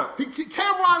shit up.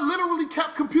 Cameron literally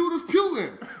kept computers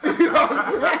puting. You know what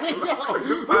I'm saying? Yo,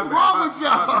 what's wrong with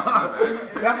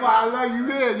y'all? That's why I love you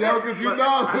here, yo, because you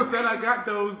know. I said I got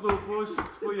those little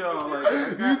bullshits for y'all.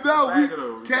 Like,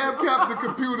 Cam kept the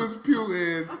computers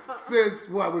puting since,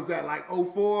 what was that, like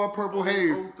 04, Purple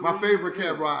Haze, my favorite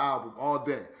Cameron album, all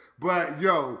day. But,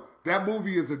 yo, that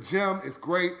movie is a gem. It's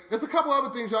great. There's a couple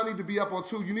other things y'all need to be up on,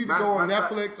 too. You need to go on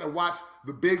Netflix and watch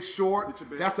The Big Short.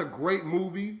 That's a great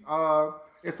movie.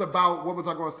 It's about, what was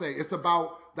I going to say? It's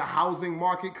about the housing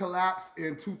market collapse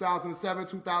in 2007,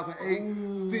 2008.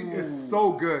 It's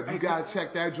so good. You got to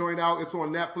check that joint out. It's on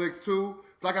Netflix, too.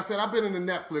 Like I said, I've been in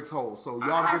the Netflix hole, so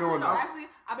y'all get on that. Actually,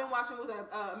 I've been watching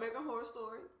American Horror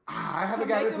Story. I haven't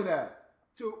got into that.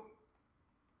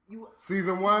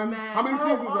 Season 1? Man. How many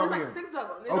seasons are we like in? 6 of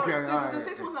them. Okay, all right. The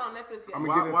 6th one's not on Netflix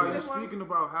yet. While you're speaking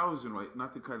about housing, right?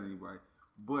 Not to cut anybody,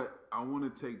 but I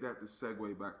want to take that to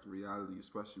segue back to reality,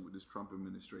 especially with this Trump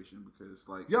administration, because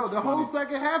like the whole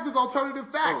second half is alternative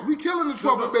facts. We killing the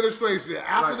Trump administration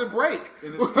after the break.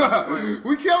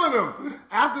 We killing them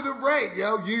after the break,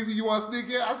 yo. Yeezy, you want to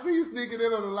sneak in? I see you sneaking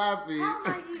in on the live feed. How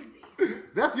am I easy?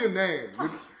 That's your name.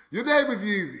 Your name is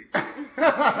Yeezy.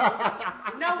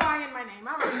 No Y in my name.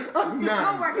 All right.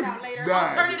 We'll work it out later. None.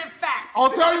 Alternative facts.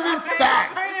 Alternative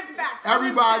facts. Alternative facts.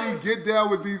 Everybody get down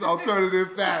with these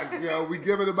alternative facts, yo. We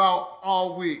give it about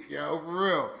all week, yo, for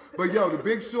real. But yo, The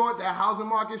Big Short, that housing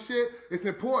market shit, it's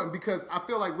important because I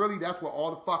feel like really that's where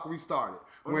all the fuckery started.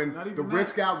 When the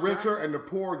rich got richer and the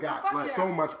poor got so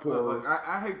much poorer. Look,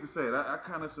 I hate to say it. I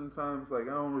kind of sometimes, like,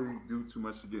 I don't really do too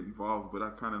much to get involved, but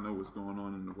I kind of know what's going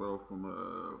on in the world from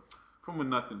a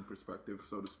nothing perspective,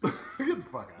 so to speak. Get the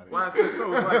fuck out of here. Well, I said so.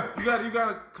 Like, you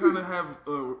gotta kind of have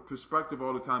a perspective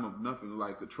all the time of nothing.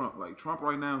 Like Trump. Like Trump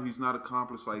right now, he's not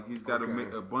accomplished. Like he's got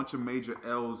a bunch of major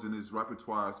L's in his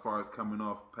repertoire as far as coming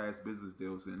off past business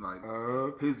deals, and like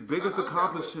his biggest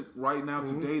accomplishment right now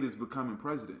to date is becoming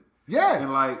president. Yeah.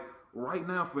 And like right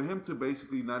now, for him to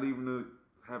basically not even to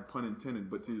have pun intended,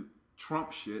 but to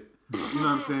Trump shit. You know what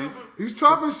I'm saying? He's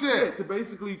Trumping shit. Yeah, to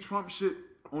basically Trump shit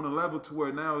on a level to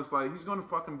where now it's like he's gonna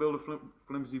fucking build a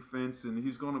flimsy fence and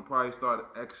he's gonna probably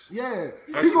start extraditing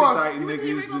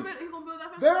niggas. He gonna build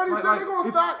that fence? They already said they're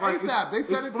gonna start ASAP. They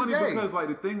said it's it funny today. Because like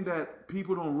the thing that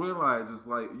people don't realize is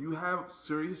like you have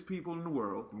serious people in the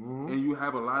world and you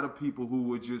have a lot of people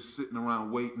who are just sitting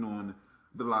around waiting on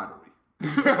the lottery.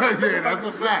 Yeah, that's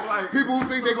a fact. Like, people who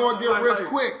think they're gonna get rich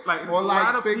quick, or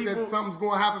like think people, that something's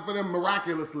gonna happen for them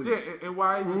miraculously. Yeah, and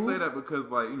why I even say that because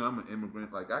like I'm an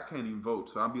immigrant, like I can't even vote,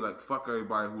 so I'll be like fuck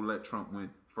everybody who let Trump win.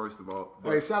 First of all,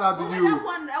 hey, shout out to you.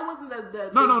 That wasn't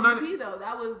the GP though.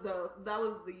 That was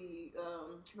the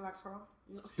electoral.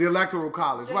 The electoral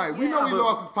college, right? We know he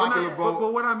lost his popular vote.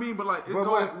 But what I mean, but like,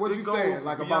 what you saying,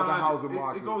 like about the housing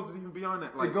market? It goes even beyond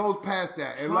that. Like, it goes past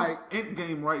that. And Trump's like end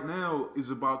game right now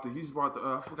is about he's about to.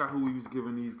 I forgot who he was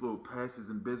giving these little passes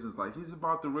in business. Like he's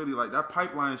about to really like that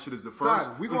pipeline shit is the first.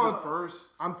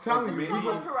 I'm telling you,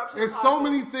 it's so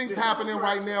many things happening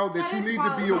right now that you need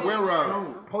to be aware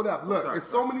of. Hold up, look, it's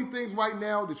so many things right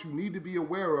now that you need to be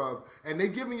aware of, and they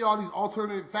giving y'all these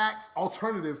alternative facts.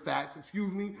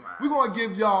 Excuse me. We're gonna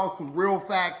give y'all some real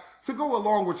facts to go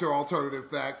along with your alternative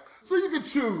facts, so you can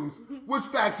choose which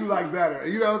facts you like better.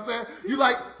 You know what I'm saying? You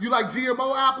like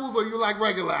GMO apples or you like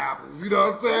regular apples? You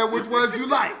know what I'm saying? Which ones you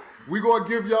like? We gonna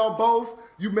give y'all both.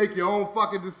 You make your own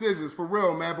fucking decisions, for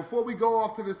real, man. Before we go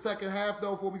off to the second half,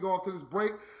 though, before we go off to this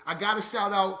break, I gotta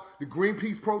shout out the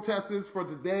Greenpeace protesters for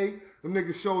today. Them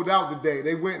niggas showed out today.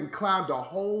 They went and climbed a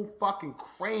whole fucking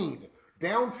crane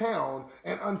downtown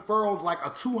and unfurled like a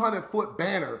 200-foot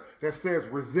banner that says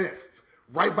resist.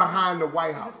 right behind the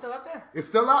White House. Is it still up there? It's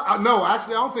still up? No,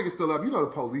 actually, I don't think it's still up. You know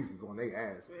the police is on their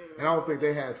ass. And I don't think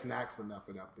they had snacks or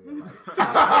nothing up there. Like,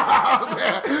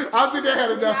 I don't think they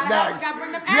had enough snacks. We gotta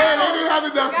bring them Yeah, they apples. didn't have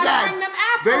enough We gotta snacks. bring them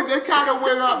apples. They kind of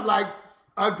went up like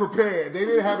unprepared. They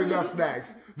didn't have enough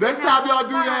snacks. Next time y'all do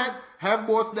that, have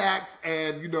more snacks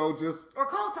and, just... Or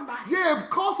call somebody. Yeah,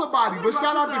 call somebody. But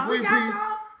shout out to We got Greenpeace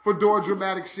y'all. for doing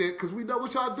dramatic shit because we know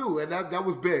what y'all do. And that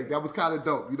was big. That was kind of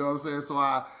dope. You know what I'm saying? So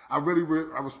I really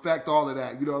I respect all of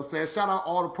that. You know what I'm saying? Shout out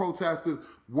all the protesters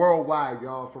worldwide,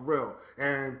 y'all, for real.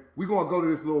 And we're going to go to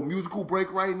this little musical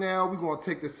break right now. We're going to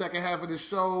take the second half of the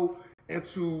show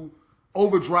into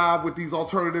overdrive with these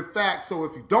alternative facts. So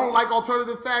if you don't like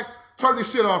alternative facts, turn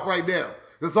this shit off right now.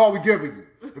 That's all we're giving you.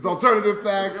 It's alternative If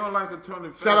facts. you don't like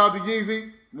alternative facts, Shout out to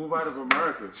Yeezy. move out of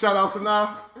America. Shout out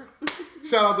Sanaa.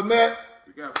 Shout out to Matt.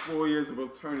 We got 4 years of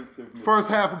alternative. First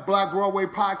half of Black Broadway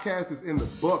podcast is in the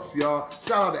books, y'all.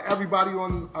 Shout out to everybody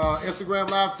on Instagram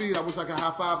live feed. I wish I could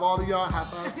high five all of y'all. High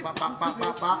five, pop, pop, pop,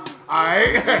 pop, pop. All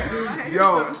right,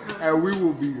 yo, and we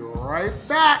will be right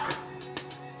back.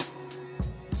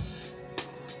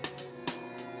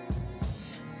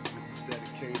 This is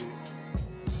dedicated to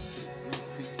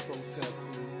Greenpeace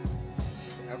protesters,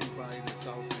 to everybody that's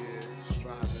out there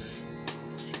striving,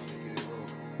 trying to get it on.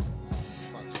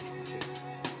 Fuck gentrification.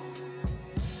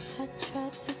 I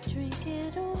tried to drink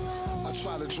it away. I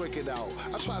try to drink it out.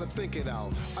 I try to think it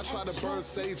out. I try to burn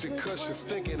sage and kush and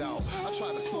stink it out. I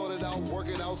try to snort it out, work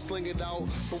it out, sling it out.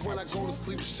 But when I go to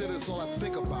sleep, shit is all I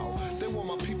think about. They want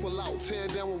my people out, tear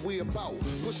down what we about.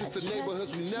 Pushes to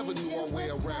neighborhoods we never knew our way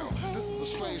around. This is a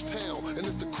strange town, and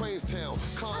it's the Cranes town.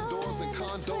 Condors and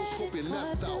condos, hope your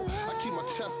nest out. I keep my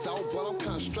chest out, but I'm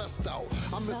kinda stressed out.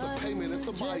 I miss a payment and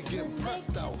somebody getting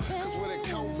pressed out. Cause when it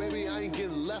count, baby, I ain't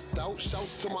getting left out.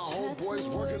 Shouts to my homeboys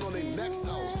working on their next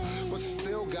house. But you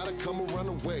still gotta come and run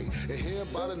away and hear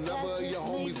about another of your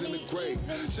homies in the grave.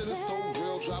 Shit is so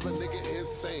real, drive a nigga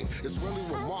insane. It's really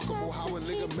remarkable how a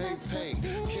nigga maintain.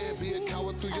 Can't be a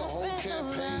coward through your whole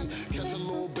campaign. Catch a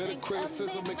little bit of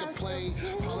criticism and complain.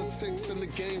 Politics and the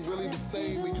game really the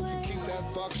same, and you can keep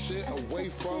that fuck shit away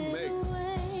from me.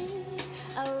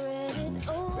 I read it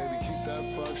away. Baby, keep that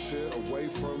fuck shit away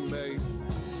from me.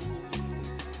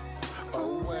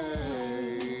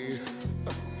 Away.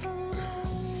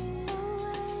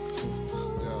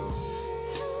 Yo.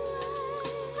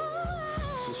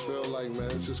 Just feel like,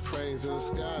 man, it's just cranes in the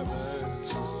sky, man.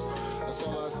 Just, that's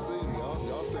all I see.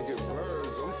 Y'all thinking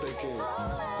birds. I'm thinking,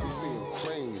 I'm seeing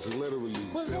cranes literally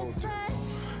building.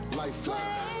 Lifeline,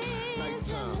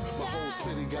 nighttime. My whole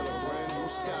city got a brand new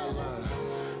skyline.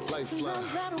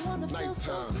 Lifeline,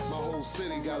 nighttime. My whole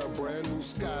city got a brand new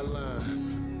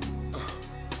skyline.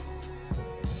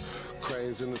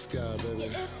 Cranes in the sky, baby.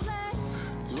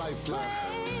 Lifeline,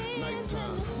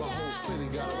 nighttime. My whole city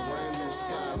got a brand new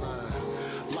skyline.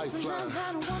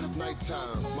 Lifeline,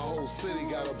 nighttime. My whole city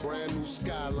got a brand new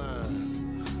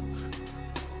skyline.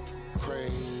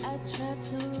 Cranes I tried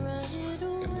to run it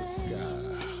away. in the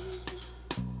sky.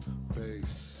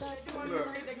 Bass.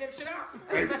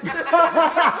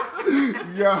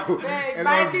 Yo, Hey, and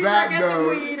buy a on t-shirt, that get some note,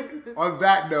 weed. on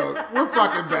that note, we're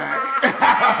fucking back.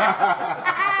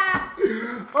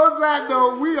 On that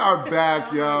note, we are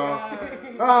back, y'all.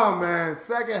 Oh man,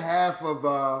 second half of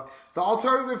the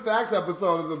Alternative Facts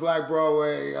episode of the Black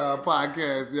Broadway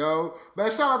podcast, yo. Man,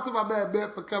 shout out to my man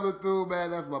Beth for coming through,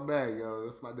 man. That's my man, yo.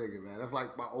 That's my nigga, man. That's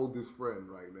like my oldest friend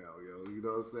right now, yo. You know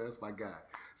what I'm saying? That's my guy.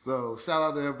 So shout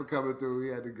out to him for coming through. He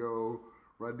had to go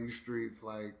run these streets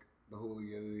like the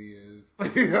hooligan he is.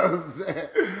 You know what I'm saying?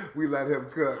 We let him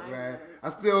cook, man. I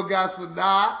still got Sanaa.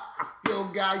 I still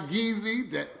got Yeezy.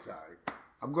 Sorry.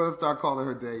 I'm going to start calling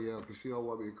her Danielle because she don't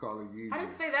want me to call her Yeezy. I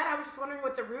didn't say that. I was just wondering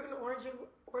what the root and origin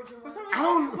was. I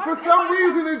don't. For some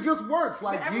reason, it just works.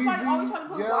 Like Everybody always Yeezy, trying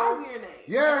to put Yell. Y's in your name.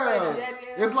 Yeah,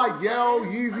 Everybody, it's like Yell,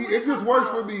 Yeezy. It just works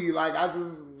for me. Like I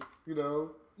just, you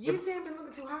know. Yeezy ain't been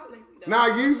looking too hot lately, though.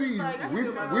 Nah, Yeezy. That's We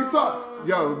still my talk.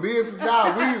 Yo, me and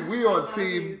Sanaa, we on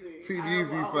team I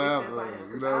Yeezy will always forever. stand by him.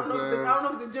 You know what I'm saying? I don't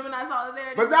know if the Gemini's all in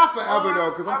there. But not forever Or- though,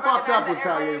 because I'm or fucked up with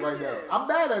recognize that Kanye everybody right now. shit. I'm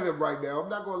mad at him right now. I'm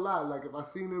not gonna lie. Like if I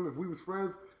seen him, if we was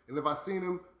friends, and if I seen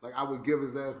him, like I would give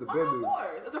his ass the Of business. course.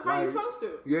 It's a friend you're Like,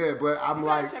 supposed to. Yeah, but I'm You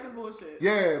like, gotta check his bullshit.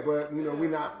 yeah, but you know we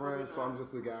not friends, so I'm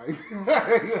just a guy. No,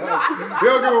 He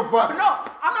don't give a fuck. No,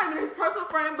 I'm not even his personal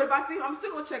friend, but if I see him, I'm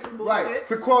still gonna check his bullshit. Right.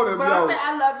 To quote him, But yo, I'll say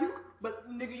I love you, but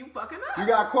nigga, you fucking up. you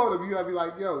gotta quote him. You gotta be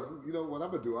like, yo, you know what I'm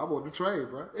gonna do? I'm on the train,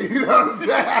 bro. You know what I'm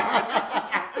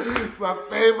saying? It's my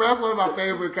favorite. That's one of my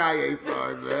favorite Kanye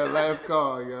songs, man. Last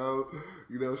call, yo.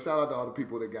 You know, shout out to all the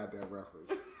people that got that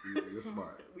reference. You're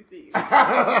smart. We see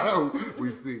you. We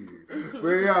see you. But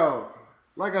yo,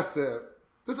 like I said,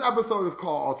 this episode is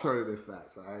called Alternative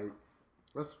Facts, all right?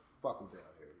 Let's fuck them down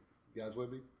here. You guys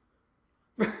with me?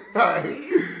 All right.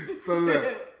 So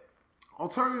look,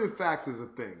 Alternative Facts is a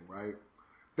thing, right?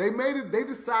 They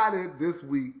decided this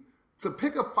week to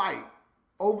pick a fight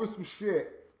over some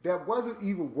shit that wasn't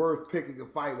even worth picking a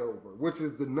fight over, which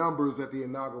is the numbers at the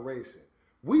inauguration.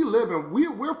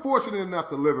 We're fortunate enough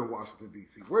to live in Washington,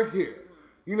 D.C. We're here.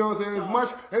 You know what I'm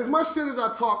saying? As much shit as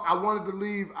I talk, I wanted to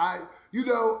leave. I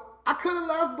could have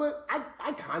left, but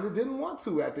I kind of didn't want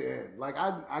to at the end. Like,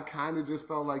 I kind of just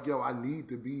felt like, yo, I need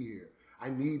to be here. I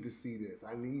need to see this.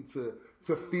 I need to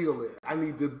feel it. I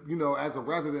need to, as a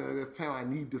resident of this town, I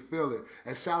need to feel it.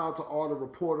 And shout out to all the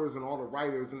reporters and all the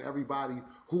writers and everybody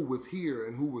who was here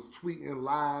and who was tweeting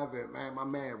live. And man, my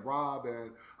man Rob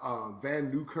and Van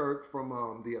Newkirk from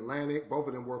The Atlantic, both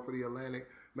of them work for The Atlantic.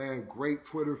 Man, great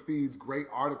Twitter feeds, great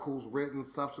articles written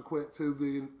subsequent to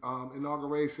the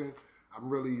inauguration. I'm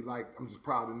just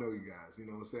proud to know you guys, you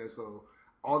know what I'm saying? So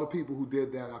all the people who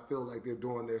did that, I feel like they're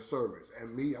doing their service.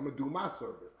 And me, I'm going to do my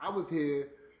service. I was here.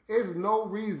 There's no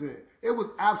reason. It was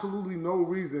absolutely no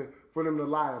reason for them to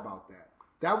lie about that.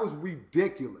 That was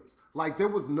ridiculous. Like, there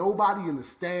was nobody in the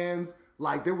stands.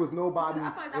 Like, there was nobody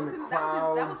in the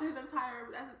crowd. That was his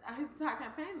entire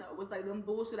campaign, though. Was like them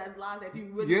bullshit ass lies that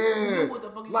you really knew what the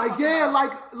fuck you like, talking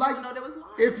about. like, you know there was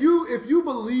lies. if you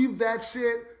believe that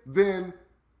shit, then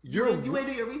you ain't do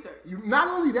your research. Not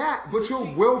only that, but you're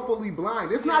willfully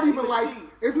blind. It's not even like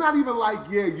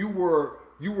you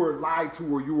were lied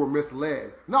to or you were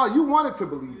misled. No, you wanted to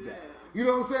believe that. You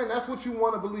know what I'm saying? That's what you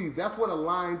want to believe. That's what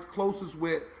aligns closest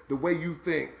with the way you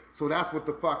think. So that's what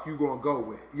the fuck you gonna go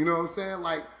with. You know what I'm saying?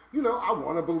 Like, I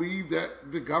want to believe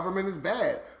that the government is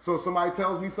bad. So if somebody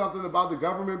tells me something about the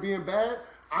government being bad,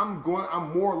 I'm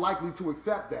more likely to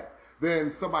accept that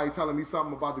than somebody telling me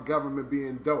something about the government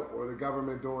being dope or the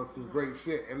government doing some great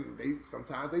shit. And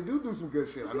sometimes they do some good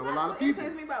shit. I know a lot of people. It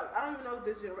irritates me about, I don't even know if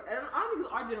this generation, I don't think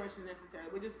it's our generation necessarily,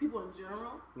 but just people in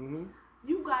general. Mm-hmm.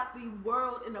 You got the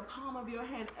world in the palm of your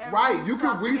hand every right, you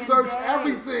can research day.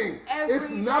 Everything. It's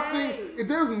nothing.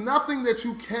 There's nothing that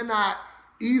you cannot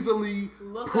easily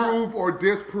prove or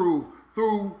disprove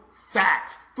through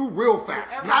facts, through real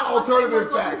facts, not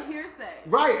alternative facts.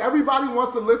 Right, everybody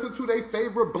wants to listen to their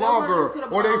favorite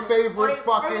blogger or their favorite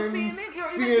fucking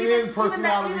CNN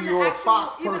personality or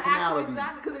Fox personality.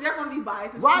 Because they're going to be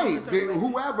biased. Right,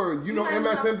 whoever,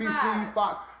 MSNBC,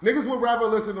 Fox. Niggas would rather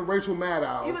listen to Rachel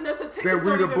Maddow than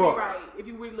read a book. Right, if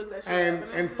you really look that shit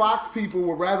and Fox people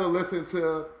would rather listen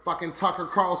to fucking Tucker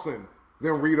Carlson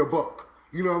than read a book.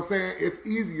 You know what I'm saying? It's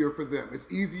easier for them.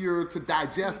 It's easier to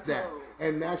digest that.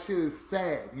 And that shit is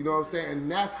sad. You know what I'm saying?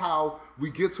 And that's how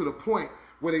we get to the point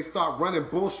where they start running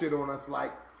bullshit on us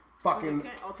like fucking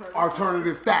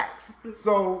alternative facts.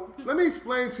 So let me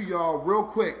explain to y'all real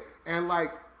quick. And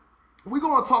like, we're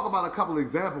going to talk about a couple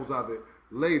examples of it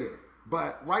later.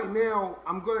 But right now,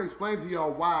 I'm going to explain to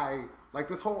y'all why like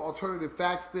this whole alternative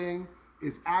facts thing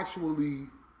is actually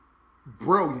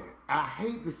brilliant. I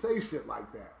hate to say shit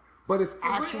like that. But it's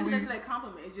actually a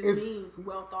compliment. It just means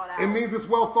well thought out. It means it's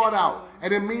well thought out.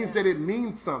 And it means that it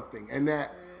means something. And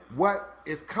that what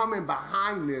is coming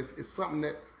behind this is something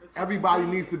that everybody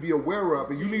needs to be aware of.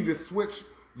 And you need to switch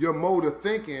your mode of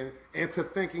thinking into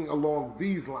thinking along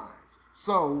these lines.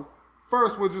 So,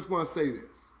 first, we're just going to say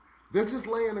this. They're just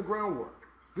laying the groundwork.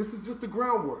 This is just the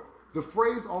groundwork. The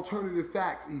phrase alternative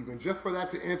facts even, just for that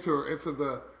to enter into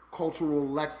the cultural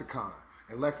lexicon.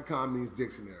 And lexicon means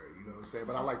dictionary. You know what I'm saying?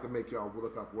 But I like to make y'all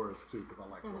look up words too, because I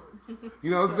like words.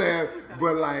 You know what I'm saying?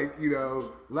 But like,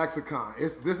 lexicon.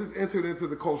 This is entered into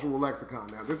the cultural lexicon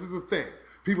now. This is a thing.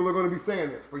 People are going to be saying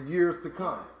this for years to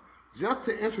come. Just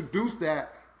to introduce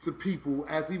that to people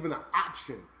as even an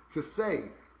option to say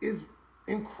is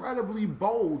incredibly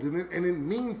bold, and it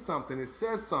means something. It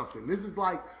says something. This is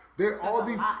like there are all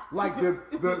these like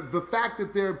the fact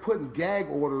that they're putting gag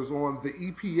orders on the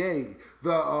EPA,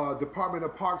 the Department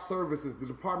of Park Services, the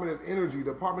Department of Energy,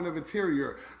 Department of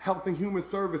Interior, Health and Human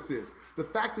Services. The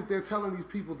fact that they're telling these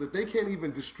people that they can't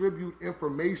even distribute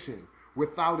information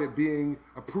without it being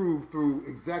approved through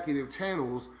executive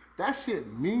channels, that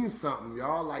shit means something,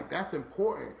 y'all. Like, that's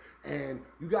important. And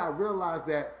you gotta realize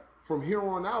that from here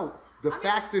on out, the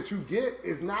facts that you get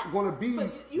is not going to be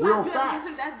real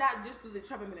facts. That's not just through the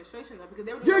Trump administration, though, because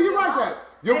they were you're right. That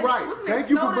you're right. Thank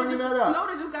you for bringing that up.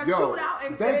 Snowden just got chewed out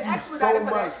and expedited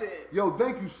for that shit. Yo,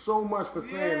 thank you so much for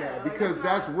saying that, because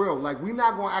that's real. Like, we're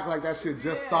not going to act like that shit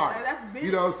just started.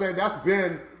 You know what I'm saying? That's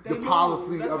been the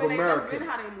policy of America.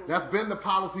 That's been the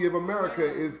policy of America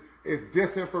is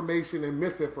disinformation and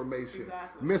misinformation,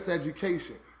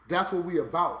 miseducation. That's what we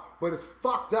about. But it's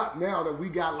fucked up now that we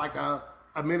got like a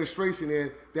administration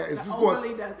in that is That just openly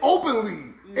going does it.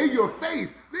 openly in your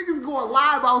face. Niggas going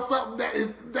lie about something that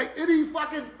is like any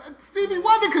fucking Stevie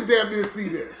Wonder could damn near see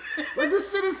this. Like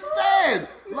this shit is sad.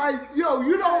 Like yo,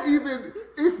 you don't even.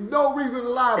 It's no reason to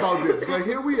lie about this. But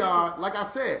here we are. Like I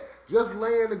said, just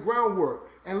laying the groundwork.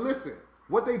 And listen,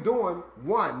 what they doing?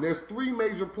 One, there's 3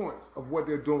 major points of what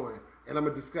they're doing, and I'm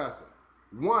gonna discuss it.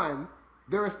 One,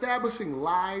 they're establishing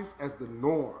lies as the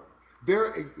norm.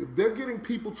 They're getting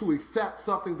people to accept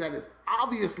something that is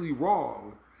obviously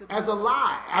wrong as a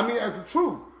lie. I mean, as the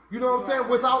truth. You know what I'm saying?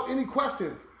 Without any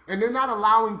questions. And they're not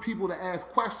allowing people to ask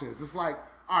questions. It's like,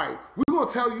 all right, we're going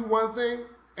to tell you one thing,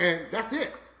 and that's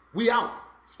it. We out.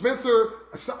 Spicer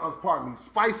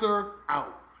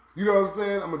out. You know what I'm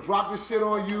saying? I'm going to drop this shit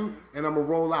on you, and I'm going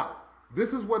to roll out.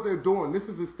 This is what they're doing. This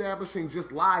is establishing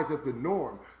just lies as the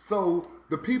norm. So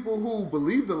the people who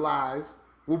believe the lies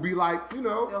will be like, you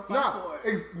know, they'll fall for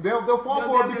it. They'll fall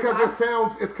for it because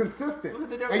it's consistent.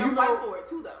 They'll And you fight know, for it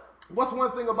too, though. what's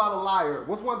one thing about a liar?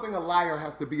 What's one thing a liar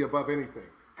has to be above anything?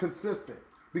 Consistent.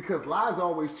 Because lies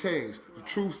always change. The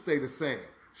truth stay the same.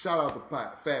 Shout out to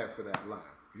Fab for that line.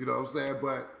 You know what I'm saying?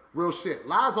 But real shit.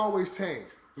 Lies always change.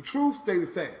 The truth stay the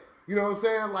same. You know what I'm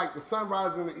saying? Like the sun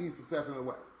rises in the east and sets in the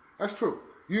west. That's true.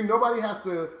 Nobody has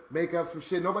to make up some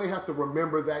shit. Nobody has to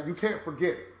remember that. You can't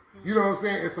forget it. You know what I'm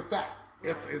saying? It's a fact.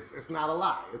 It's not a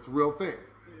lie. It's real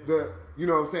things. You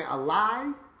know what I'm saying? A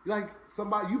lie, like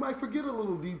somebody, you might forget a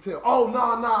little detail. Oh, no,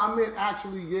 I meant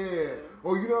actually, yeah.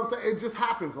 Or you know what I'm saying? It just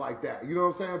happens like that. You know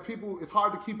what I'm saying? People, it's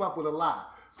hard to keep up with a lie.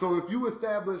 So if you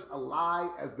establish a lie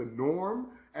as the norm,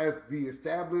 as the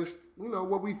established, you know,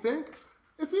 what we think,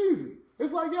 it's easy.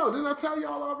 It's like, yo, didn't I tell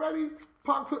y'all already?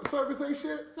 Pop service ain't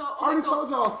shit. I already told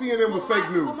y'all CNN was fake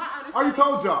news. I already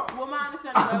told y'all. Well, my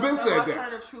understanding said the that.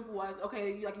 alternative truth was,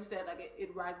 okay, like you said, like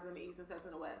it rises in the east and sets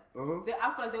in the west. I feel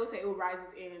like they would say it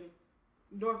rises in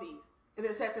northeast and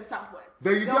then sets in southwest.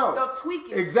 There you go. They'll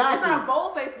tweak it. Exactly. It's not a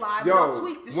bold-faced lie, but they'll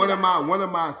tweak the shit. One of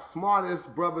my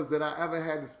smartest brothers that I ever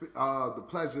had the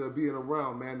pleasure of being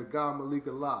around, man, the guy Malik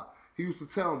Allah, he used to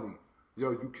tell me,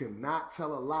 yo, you cannot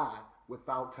tell a lie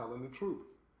without telling the truth.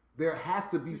 There has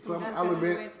to be some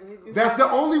element. That's the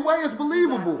only way it's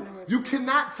believable. You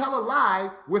cannot tell a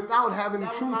lie without having the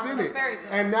truth in it.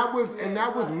 And that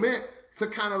was meant to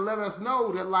kind of let us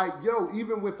know that, like, yo,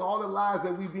 even with all the lies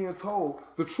that we being told,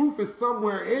 the truth is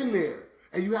somewhere in there.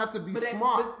 And you have to be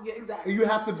smart. And you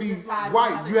have to be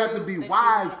right. You have to be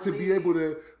wise to be able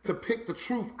to pick the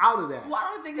truth out of that. Well,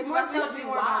 I don't think it's more tells you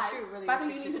more about you, really. I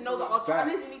think you need to know the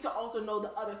alternatives. You need to also know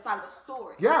the other side of the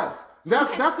story. Yes.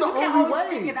 That's the only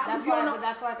way. That's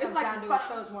why it comes down to it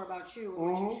shows more about you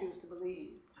and what you choose to believe.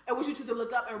 And what you choose to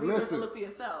look up and research and look for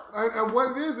yourself. And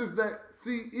what it is that,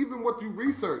 see, even what you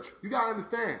research, you got to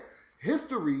understand,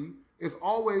 history is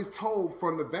always told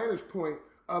from the vantage point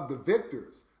of the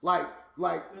victors. Like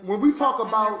when we talk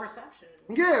about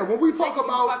when we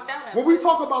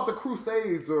talk about the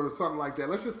Crusades or something like that,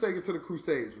 let's just take it to the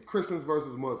Crusades, Christians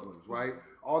versus Muslims, right?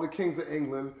 All the kings of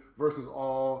England versus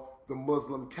all the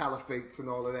Muslim caliphates and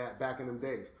all of that back in them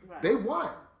days. Right. They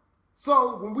won.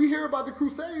 So when we hear about the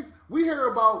Crusades, we hear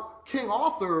about King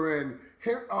Arthur and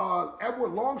Edward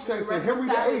Longshanks and Henry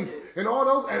VIII and all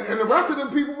those, and the rest of them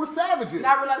people were savages.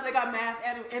 Not realizing they got math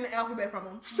and the alphabet from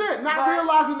them.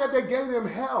 Realizing that they gave them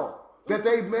hell. That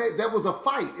they made, that was a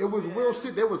fight. It was real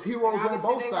shit. There was heroes on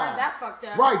both sides. That fucked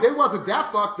up. Right, they wasn't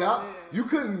that fucked up. Yeah.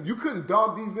 You couldn't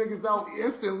dog these niggas out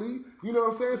instantly. You know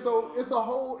what I'm saying? So it's a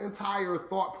whole entire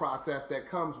thought process that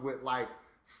comes with like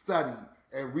study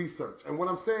and research. And what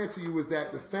I'm saying to you is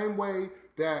that the same way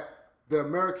that the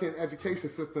American education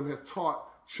system has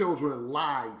taught children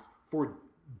lies for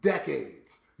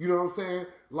decades. You know what I'm saying?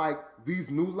 Like these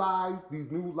new lies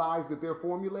that they're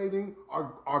formulating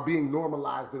are being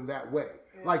normalized in that way.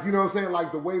 Yeah. Like, you know what I'm saying?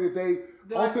 Like the way that they're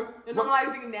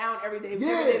normalizing now in everyday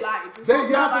life. You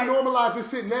have to normalize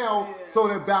this shit now so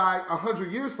that by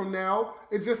 100 years from now,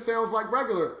 it just sounds like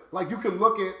regular. Like you can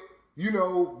look at, you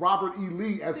know, Robert E.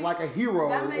 Lee as like a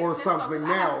hero or something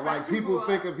now. Like people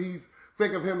think of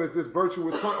him as this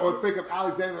virtuous person, or think of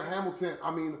Alexander Hamilton,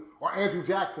 or Andrew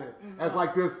Jackson as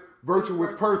like this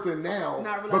virtuous person now.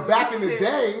 But back in the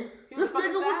day, this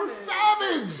nigga was a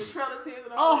savage.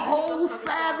 A whole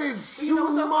savage. Shooting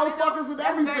motherfuckers and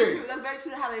everything. That's very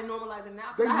true to how they normalize it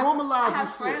now. They normalize I have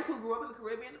this friends shit. who grew up in the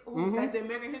Caribbean who like the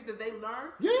American history that they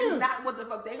learn is not what the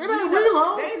fuck they It ain't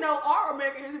relearn. They know our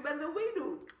American history better than we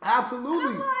do.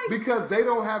 Absolutely. Because they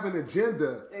don't have an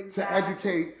agenda to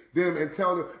educate them and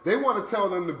tell them. They want to tell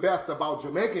them the best about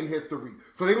Jamaican history.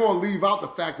 So they're going to leave out the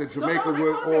fact that Jamaica was...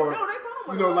 They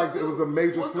you know, like it was a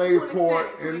major slave port,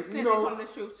 and you know,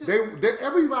 they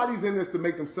everybody's in this to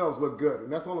make themselves look good,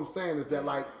 and that's what I'm saying is that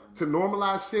like to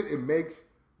normalize shit, it makes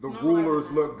the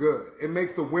rulers look good, it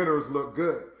makes the winners look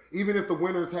good, even if the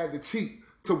winners had to cheat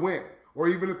to win, or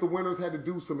even if the winners had to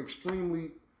do some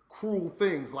extremely cruel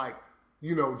things like,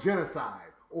 you know, genocide.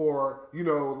 Or, you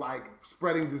know, like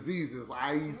spreading diseases, like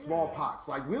i.e. smallpox.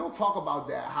 Like, we don't talk about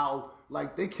that, how,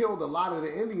 like, they killed a lot of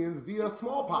the Indians via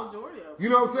smallpox. You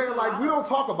know what I'm saying? Like, we don't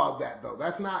talk about that, though.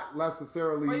 That's not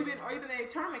necessarily... Or even the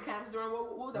internment camps during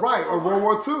what was that? Right, or World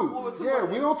War II. Yeah,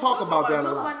 we don't talk about that a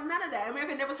lot. We don't talk about none of that.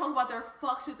 America never talks about their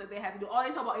fuck shit that they had to do. All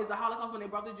they talk about is the Holocaust when they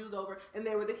brought the Jews over and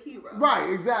they were the heroes.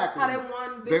 Right, exactly. How they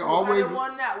won this war, how they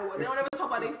won that war. They don't ever talk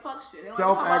about they fuck shit.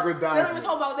 Self-aggrandizement. They don't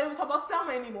even talk about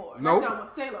Selma anymore. Nope.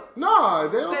 Salem. No,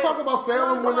 they don't talk about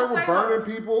Salem when they were burning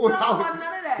people. They don't talk about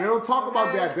none of that. They don't talk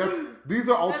about that. These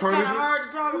are alternative. That's kind of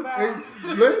hard to talk about.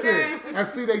 And listen, and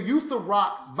see, they used to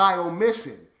rock by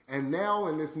omission. And now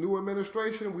in this new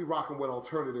administration, we rocking with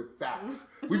alternative facts.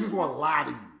 We just want to lie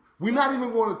to you. We're not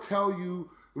even going to tell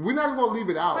you. We're not even going to leave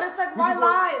it out. But it's like, why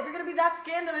lie? If you're going to be that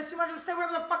scandalous, you might as well say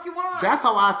whatever the fuck you want. That's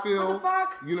how I feel. What the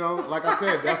fuck? You know, like I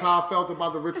said, that's how I felt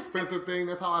about the Richard Spencer thing.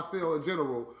 That's how I feel in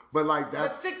general. But like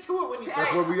But stick to it when you say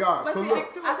that's it. where we are. But So see, look,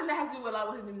 I think that has to do with a lot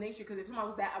with his nature, because if somebody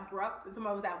was that abrupt and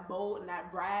somebody was that bold and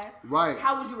that brass, right?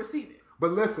 How would you receive it?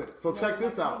 But listen, so check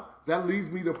this out. That leads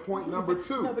me to point number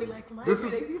 2. Nobody likes my This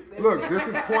is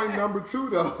point number 2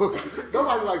 though.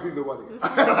 Nobody likes either one of you.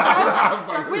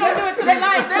 We don't do it till they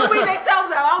like. They'll weed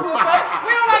themselves out. I don't give a fuck.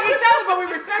 We don't like each other, but we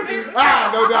respect it.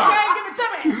 No doubt. Okay, give it to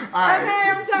me. All right. Okay,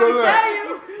 I'm trying to tell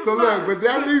you. So look, but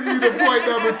that leads me to point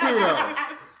number 2 though.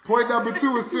 Point number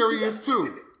 2 is serious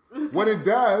too. What it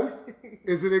does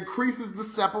is it increases the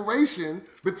separation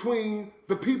between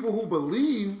the people who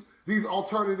believe these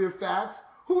alternative facts,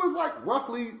 who is like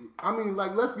roughly, I mean,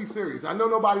 like, let's be serious. I know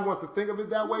nobody wants to think of it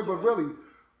that way, but really,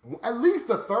 at least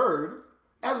a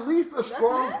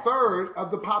strong third of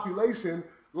the population,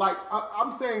 like,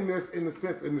 I'm saying this in the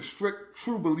sense, in the strict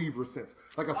true believer sense.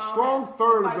 Like a strong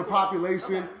third of the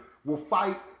population will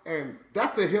fight, and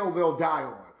that's the hill they'll die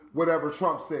on, whatever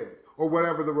Trump says, or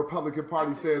whatever the Republican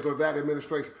Party says, or that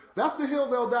administration. That's the hill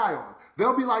they'll die on.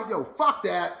 They'll be like, yo, fuck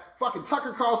that. Fucking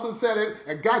Tucker Carlson said it,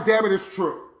 and goddamn it, it's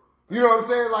true. You know what I'm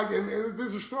saying? Like, and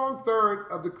there's a strong third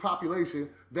of the population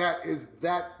that is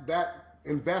that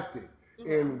invested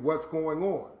in what's going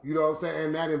on. You know what I'm saying?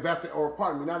 And not invested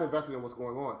in what's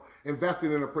going on.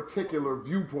 Invested in a particular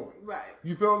viewpoint. Right.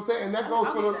 You feel what I'm saying? And that goes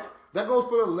for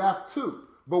the left too.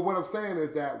 But what I'm saying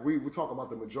is that we talk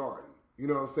about the majority. You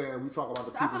know what I'm saying? We talk about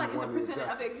the people. I feel like it's a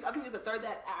percentage. I think it's a third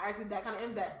that actually that kind of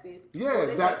invested.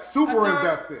 Yeah, that's super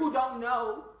invested. Who don't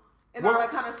know. And all that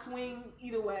kind of swing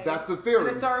either way. That's the theory.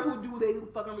 And the third who do they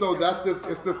fucking. So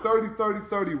it's the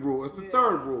 30-30-30 rule. It's the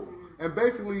third rule. And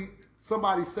basically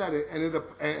somebody said it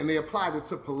and they applied it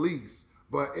to police,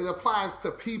 but it applies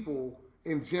to people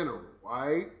in general,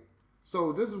 right?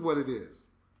 So this is what it is.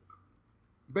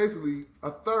 Basically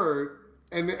a third,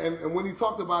 and when he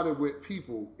talked about it with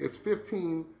people, it's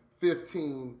 15,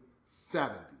 15,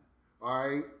 70. All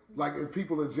right? Like in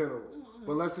people in general.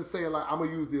 But let's just say, like, I'm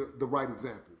going to use the right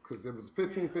example. Because it was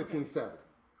 15, 15, 70.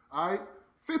 All right?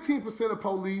 15% of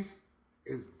police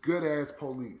is good-ass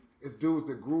police. It's dudes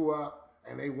that grew up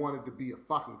and they wanted to be a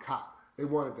fucking cop. They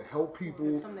wanted to help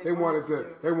people. They wanted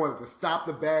to stop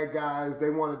the bad guys. They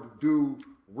wanted to do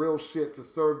real shit to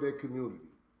serve their community.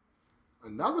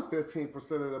 Another 15%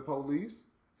 of the police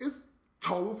is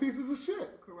total pieces of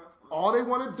shit. All they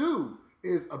want to do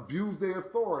is abuse their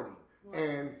authority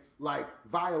and like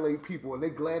violate people, and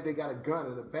they glad they got a gun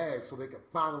in a bag so they can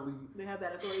finally have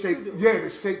that authority to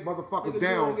shake motherfuckers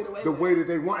down the way that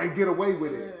they want and get away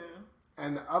with it.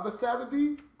 And the other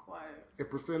 70,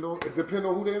 it depends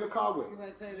on who they in the car with.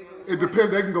 It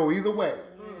depends. They can go either way.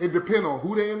 It depends on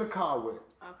who they in the car with.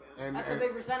 And that's a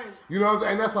big percentage. You know what I'm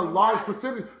saying? And that's a large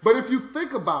percentage. But if you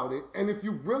think about it, and if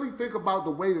you really think about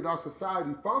the way that our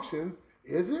society functions,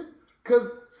 is it? Because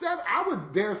I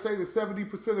would dare say that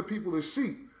 70% of people are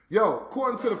sheep. Yo,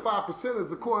 according to the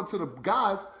 5%ers, according to the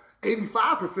gods,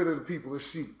 85% of the people are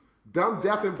sheep. Dumb,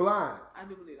 deaf, and blind. I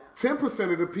do believe that.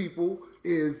 10% of the people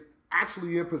is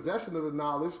actually in possession of the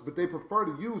knowledge, but they prefer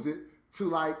to use it to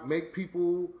like make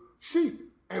people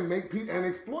sheep and make people and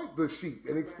exploit the sheep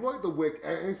and exploit the wick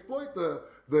and exploit the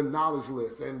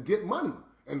knowledgeless and get money.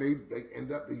 And they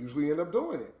usually end up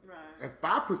doing it. Right. And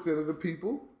 5% of the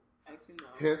people,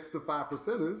 hence the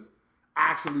 5%ers,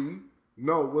 actually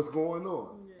know what's going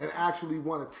on and actually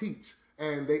want to teach.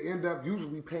 And they end up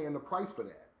usually paying the price for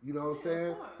that. You know what I'm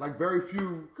saying? course. Like very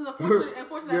few. Because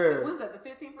unfortunately, Yeah. what is that? The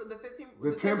 15%,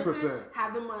 The 10%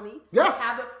 have the money. Yeah.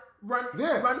 Have the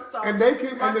run stuff. And they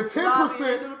can, and the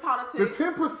 10%, do the politics. the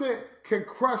 10% can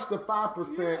crush the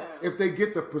 5% if they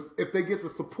get the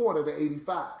support of the 85%.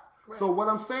 Right. So what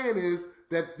I'm saying is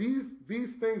that these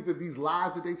things, that these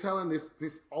lies that they telling,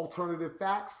 this alternative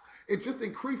facts, it just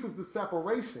increases the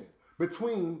separation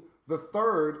between the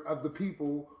third of the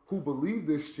people who believe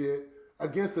this shit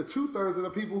against the 2/3 of the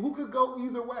people who could go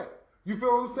either way. You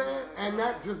feel what I'm saying? And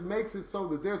that just makes it so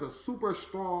that there's a super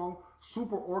strong,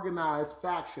 super organized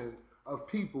faction of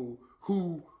people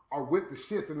who are with the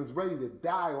shits and is ready to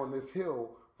die on this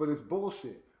hill for this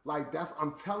bullshit. Like,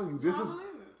 I'm telling you, this is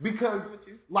because,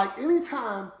 like,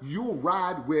 anytime you'll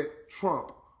ride with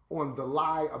Trump on the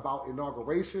lie about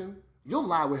inauguration, you'll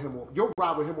ride with him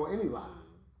on any lie.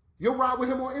 You'll ride with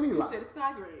him on any lie. You said the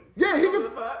sky green. Yeah,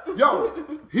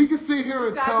 he can sit here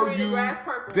and tell you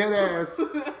dead ass,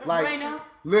 like,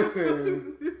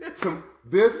 listen,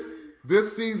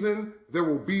 this season there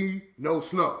will be no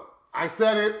snow. I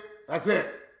said it. That's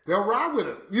it. They'll ride with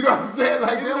him. You know what I'm saying?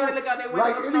 Like, they'll look out their window,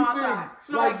 like snow anything.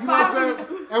 outside. Like, you know what I'm saying?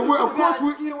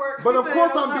 And of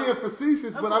course I'm being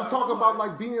facetious, but I'm talking about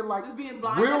like being like just being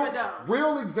blind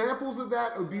real examples of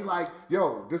that would be like,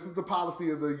 yo, this is the policy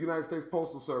of the United States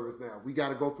Postal Service now. We got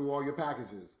to go through all your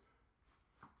packages.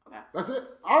 Okay. That's it.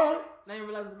 All right. Now you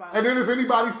realize it's about and then if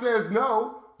anybody says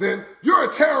no, then you're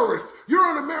a terrorist.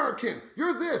 You're an American.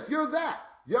 You're this. You're that.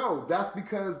 Yo, that's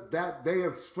because that they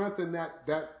have strengthened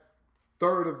that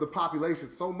third of the population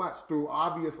so much through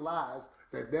obvious lies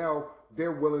that now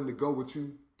they're willing to go with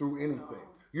you through anything.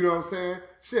 You know what I'm saying?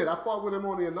 Shit, I fought with him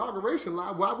on the inauguration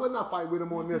lie. Why wouldn't I fight with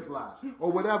him on this lie?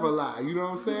 Or whatever lie. You know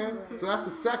what I'm saying? So that's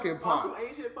the second part. Also,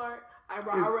 ancient part.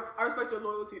 I respect your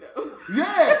loyalty though.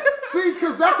 Yeah, see,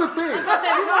 because that's the thing. As I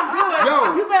said, you gonna do it.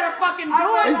 Yo, you better fucking do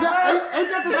it.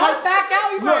 Ain't that the type? Don't back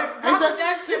out. You better rock with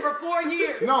that shit for 4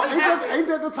 years. No, ain't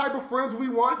that the type of friends we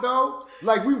want though?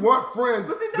 Like, we want friends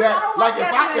that, like,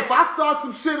 if I start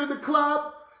some shit in the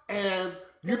club and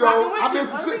you know I'm in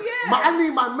some shit, I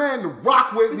need my man to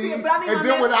rock with me, and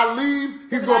then when I leave,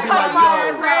 he's gonna be like,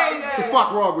 yo, the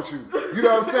fuck wrong with you? You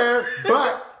know what I'm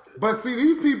saying? But see,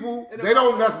 these people, they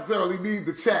don't necessarily need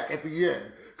the check at the end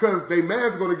because they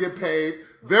man's going to get paid.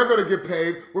 They're going to get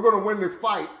paid. We're going to win this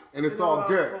fight, and it's all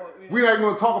good. We ain't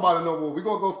going to talk about it no more. We're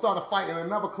going to go start a fight in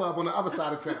another club on the other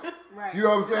side of town. Right. You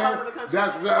know what I'm saying?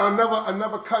 That's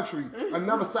another country,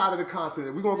 another side of the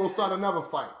continent. We're going to go start another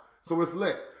fight. So it's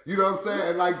lit. You know what I'm saying?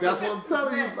 And like, that's what I'm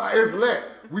telling you. Like, it's lit.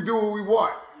 We do what we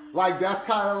want. Like, that's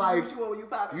kind of like,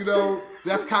 you know,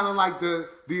 that's kind of like the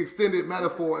extended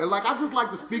metaphor. And like, I just like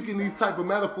to speak in these type of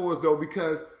metaphors though,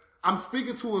 because I'm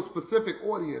speaking to a specific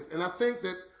audience. And I think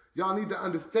that y'all need to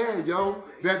understand, yo,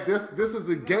 that this is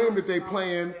a game that they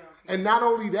playing. And not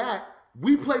only that,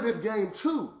 we play this game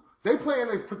too. They playing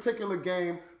this particular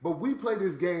game, but we play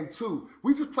this game too.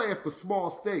 We just play it for small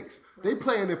stakes. They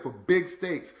playing it for big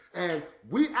stakes. And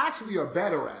we actually are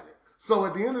better at it. So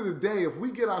at the end of the day, if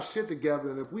we get our shit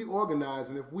together and if we organize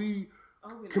and if we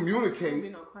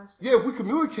communicate, if we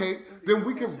communicate, then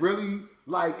we can really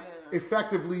like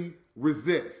effectively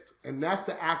resist. And that's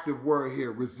the active word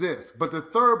here, resist. But the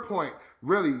third point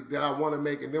really that I want to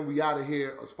make, and then we out of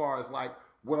here as far as like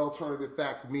what alternative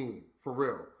facts mean for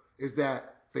real, is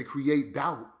that they create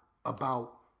doubt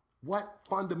about what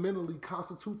fundamentally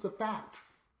constitutes a fact.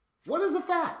 What is a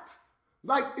fact?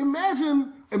 Like,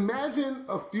 imagine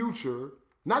a future,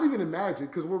 not even imagine,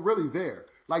 because we're really there.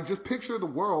 Like, just picture the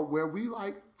world where we,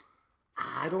 like,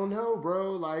 I don't know,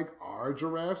 bro. Like, are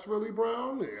giraffes really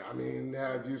brown? I mean,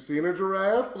 have you seen a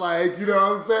giraffe? Like, you know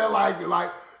what I'm saying?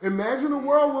 Like, imagine a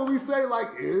world where we say, like,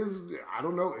 is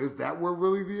that where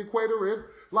really the equator is?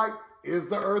 Like, is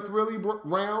the earth really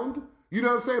round? You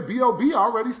know what I'm saying? B.O.B.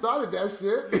 already started that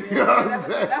shit. You know what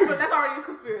I'm saying? That's already a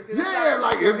conspiracy.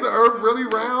 Like, is the earth really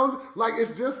round? Like,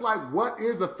 it's just like, what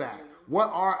is a fact?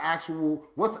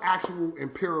 What's actual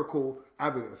empirical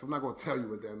evidence? I'm not going to tell you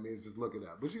what that means. Just look it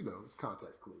up. But you know, it's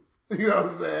context clues. You know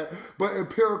what I'm saying? But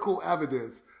empirical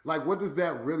evidence, like, what does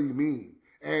that really mean?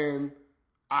 And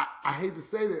I hate to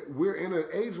say that we're in an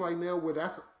age right now where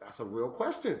that's a real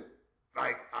question.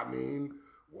 Like, I mean,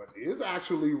 what is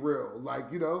actually real? Like,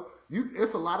 you know,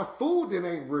 it's a lot of food that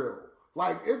ain't real.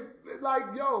 Like, it's like,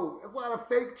 yo, it's a lot of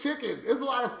fake chicken. It's a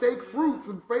lot of fake fruits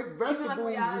and fake vegetables. Even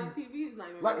like reality TV is not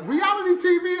even like reality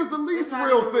TV is the least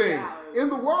real thing in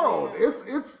the world. Yeah.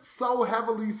 It's so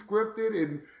heavily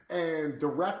scripted and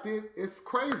directed. It's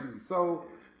crazy. So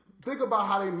think about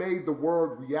how they made the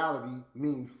word reality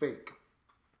mean fake.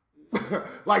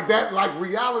 Like that, like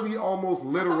reality almost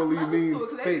literally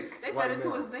means fake. They fed it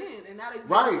to us then, and now they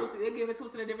give it to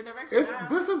us in a different direction.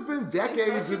 This has been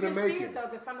decades in the making. You can see it though,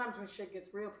 because sometimes when shit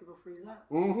gets real, people freeze up.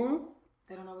 Mm-hmm.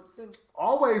 They don't know what to do.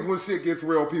 Always when shit gets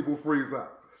real, people freeze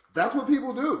up. That's what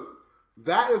people do.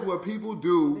 That is what people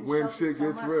do when shit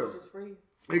gets real. You just freeze.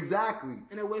 Exactly.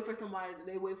 And they wait for somebody.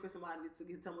 They wait for somebody to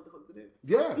tell them what the fuck to do.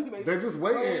 Yeah, they're just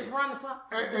waiting. They just run the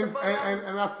fuck.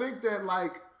 And I think that,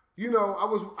 like, you know,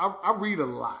 I read a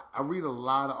lot. I read a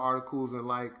lot of articles, and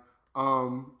like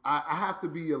I have to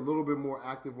be a little bit more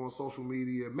active on social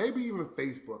media, maybe even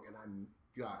Facebook. And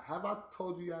have I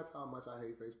told you guys how much I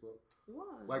hate Facebook?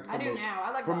 What? Like I do now.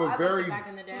 I like from a very back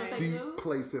in the day. deep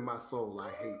place in my soul. I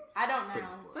hate. I don't know.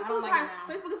 Facebook. I don't like it now.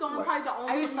 Facebook is probably the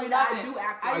only place that I do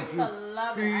active. I used to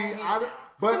love it. I hate it.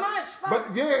 But, too much.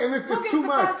 But yeah, and it's too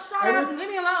much. Leave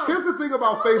me alone. Here's the thing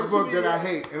about Facebook that I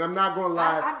hate, and I'm not gonna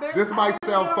lie. This might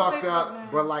sound fucked up,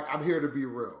 but like I'm here to be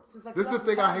real. This is the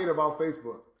thing I hate about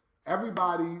Facebook.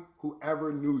 Everybody who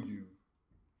ever knew you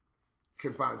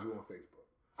can find you on Facebook.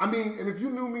 I mean, and if you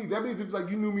knew me, that means if like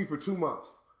you knew me for 2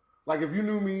 months. Like if you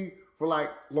knew me for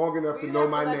like long enough to know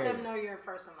my name. Let them know your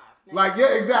first and last name. Like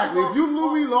yeah, exactly. If you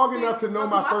knew me long enough to know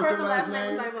my first and last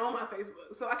name. Is not even on my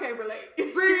Facebook, so I can't relate.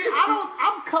 See,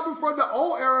 I'm coming from the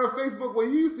old era of Facebook where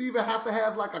you used to even have to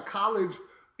have like a college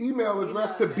email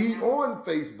address to be on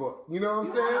Facebook. You know what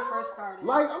I'm saying? When I first started.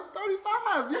 Like I'm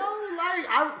 35, yo. Like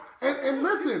and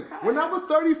listen, when I was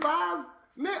 35.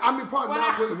 I mean, probably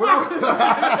not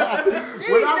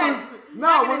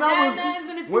when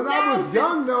I was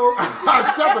young though.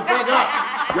 Shut the fuck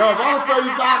up, yo. If I was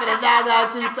 35 in the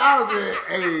 2000,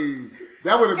 hey,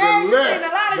 that would have been lit.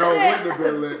 No, it wouldn't have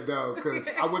been lit though, because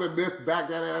I would have missed back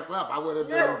that ass up. I would have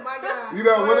been, oh my God. You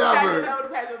know, whatever.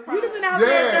 You'd have been out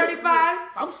there at 35.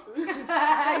 You still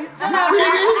out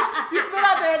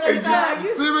there at 35. You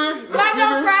see me? Black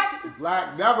never crack.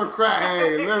 Black never crack.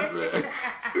 Hey, listen.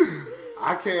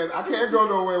 I can't go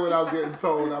nowhere without getting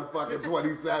told I'm fucking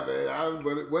 27.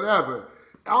 But whatever.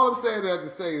 All I'm saying to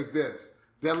say is this.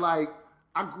 That like,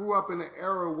 I grew up in an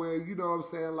era where, you know what I'm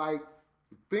saying, like,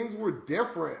 things were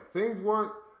different. Things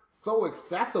weren't so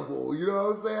accessible. You know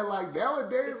what I'm saying? Like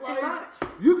nowadays, it's like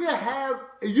you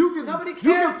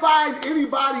can find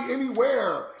anybody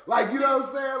anywhere. Like, you know what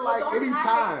I'm saying? Like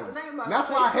anytime. That's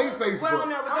why I hate Facebook. Well,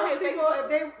 no, but those people,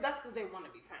 that's because they want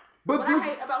to be found. But what I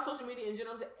hate about social media in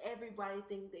general is that everybody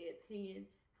think their opinion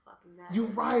fucking matters. You're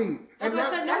right. That's what I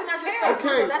said. Nobody cares.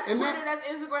 Okay. That's Twitter, that's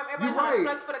Instagram. Everybody trying to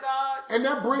flex for the gods. And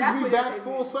that brings me back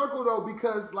full circle though,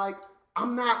 because like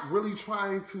I'm not really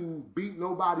trying to beat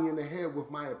nobody in the head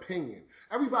with my opinion.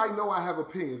 Everybody know I have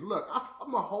opinions. Look,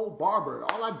 I'm a whole barber.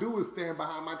 All I do is stand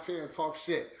behind my chair and talk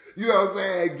shit. You know what I'm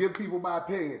saying? And give people my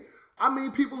opinion. I mean,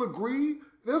 people agree.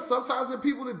 There's sometimes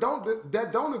people that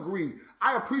don't agree.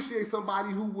 I appreciate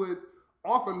somebody who would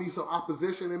offer me some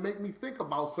opposition and make me think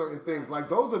about certain things. Like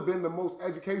those have been the most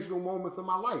educational moments of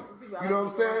my life. You know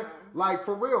what I'm saying? Like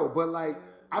for real. But like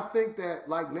I think that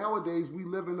like nowadays we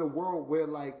live in a world where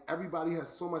like everybody has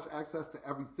so much access to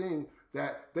everything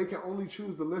that they can only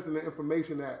choose to listen to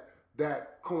information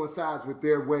that coincides with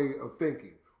their way of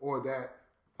thinking or that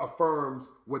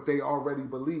affirms what they already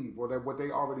believe or that what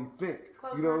they already think.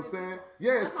 You know what I'm saying?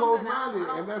 Yeah, it's closed-minded,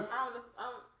 and that's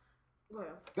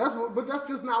but that's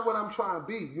just not what I'm trying to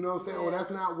be. You know what I'm saying? Or that's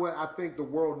not what I think the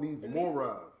world needs more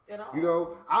of. You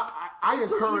know, I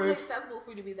encourage. It's too accessible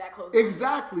for you to be that close.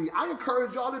 Exactly. I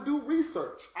encourage y'all to do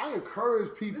research. I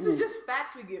encourage people. This is just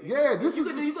facts we give you. Yeah, you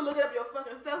can look it up your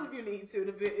fucking self if you need to,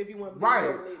 if you want to.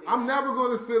 Right. I'm never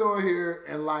going to sit on here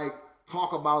and like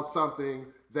talk about something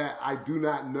that I do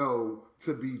not know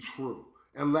to be true,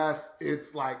 unless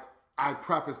it's like I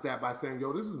preface that by saying,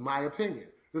 "Yo, this is my opinion.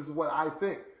 This is what I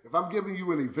think." If I'm giving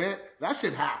you an event, that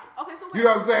shit happen. Okay, so you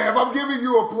know what I'm saying? If I'm giving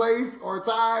you a place or a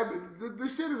time,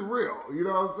 this shit is real. You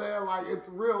know what I'm saying? Like, it's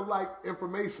real, like,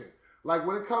 information. Like,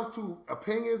 when it comes to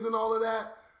opinions and all of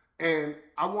that, and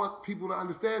I want people to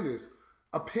understand this,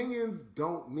 opinions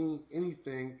don't mean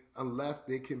anything unless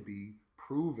they can be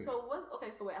proven. So what? Okay,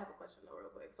 so wait, I have a question though, real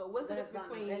quick. So what's the difference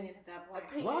between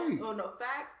opinions? Oh no,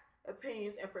 facts,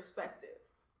 opinions, and perspectives?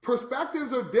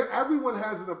 Perspectives are different. Everyone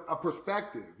has a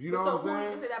perspective. You know what I'm saying? So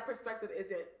who you say that perspective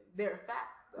isn't their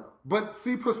fact, though? But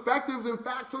see, perspectives and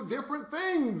facts are different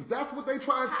things. That's what they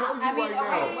try and tell you right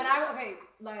now.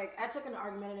 like I took an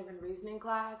argumentative and reasoning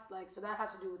class, like so that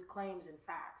has to do with claims and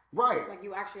facts. Right. Like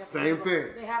you actually have to Same thing.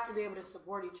 They have to be able to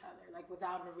support each other, like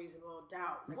without a reasonable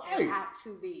doubt. Like, Right. They have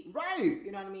to be. Right.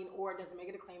 You know what I mean? Or it doesn't make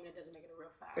it a claim and it doesn't make it a real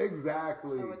fact.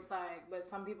 Exactly. So it's like, but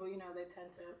some people, you know, they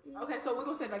tend to. Okay, so we're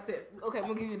gonna say it like this. Okay, I'm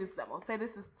gonna give you this demo. Say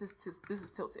this is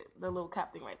tilted, the little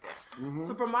cap thing right there. Mm-hmm.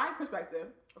 So from my perspective,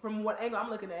 from what angle I'm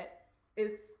looking at,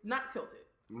 it's not tilted.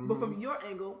 Mm-hmm. But from your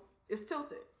angle, it's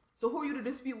tilted. So who are you to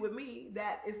dispute with me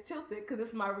that it's tilted? Because this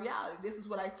is my reality. This is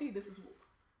what I see. This is.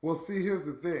 Well, see, here's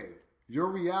the thing. Your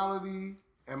reality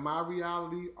and my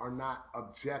reality are not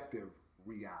objective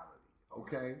reality,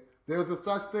 okay? There's a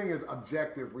such thing as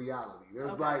objective reality. There's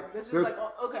okay,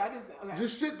 I can say, okay.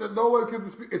 just shit that no one can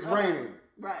dispute. It's raining.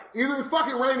 Right. Either it's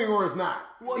fucking raining or it's not.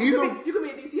 Well, Either, you can be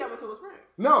in DC having so it's raining.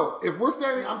 No, if we're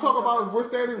standing, I'm talking about if we're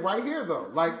standing right here though.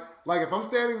 Like if I'm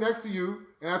standing next to you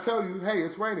and I tell you, hey,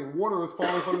 it's raining, water is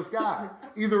falling from the sky.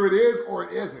 Either it is or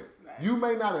it isn't. Right. You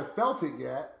may not have felt it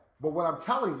yet, but what I'm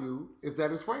telling you is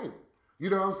that it's raining. You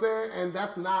know what I'm saying? And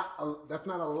that's not a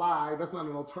lie. That's not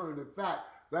an alternative fact.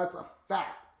 That's a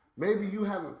fact. Maybe you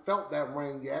haven't felt that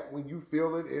rain yet. When you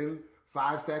feel it in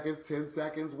 5 seconds, 10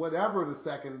 seconds, whatever the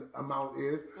second amount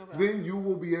is, then you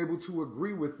will be able to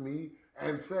agree with me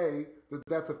and say that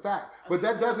that's a fact. But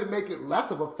that doesn't make it less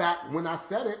of a fact when I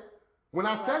said it. When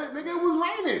I said it, nigga, it was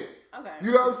raining. Okay.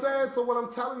 You know what I'm saying? So what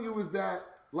I'm telling you is that,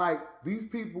 like, these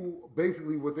people,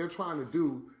 basically what they're trying to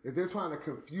do is they're trying to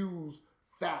confuse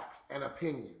facts and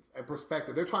opinions and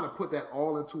perspective. They're trying to put that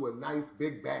all into a nice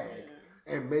big bag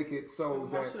and make it so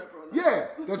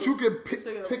that you can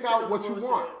pick out what you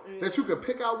want. That you can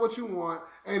pick out what you want.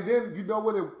 And then, you know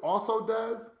what it also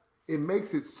does? It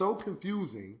makes it so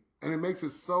confusing and it makes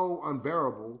it so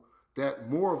unbearable that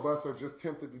more of us are just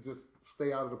tempted to just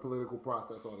stay out of the political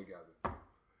process altogether.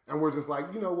 And we're just like,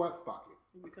 you know what? Fuck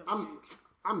it.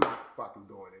 I'm not fucking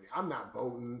doing it. I'm not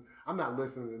voting. I'm not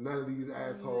listening to none of these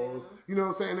assholes. You know what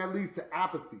I'm saying? That leads to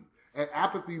apathy. And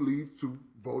apathy leads to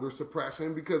voter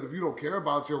suppression because if you don't care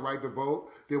about your right to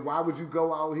vote, then why would you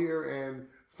go out here and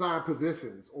sign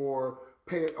petitions or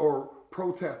pay or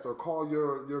protest or call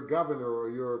your governor or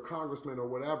your congressman or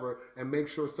whatever and make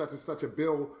sure such and such a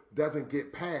bill doesn't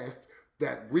get passed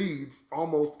that reads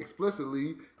almost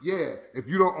explicitly, yeah, if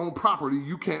you don't own property,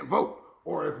 you can't vote.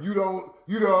 Or if you don't,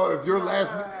 you know,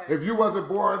 if you wasn't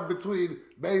born between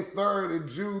May 3rd and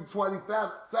June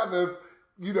 27th,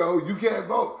 you know, you can't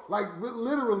vote. Like,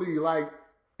 literally, like,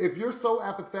 if you're so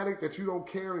apathetic that you don't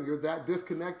care and you're that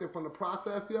disconnected from the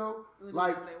process, yo,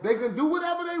 like, they can do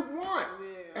whatever they want.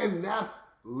 Yeah. And that's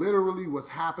literally what's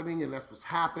happening, and that's what's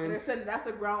happened. And they said that's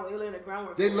the ground. They laying the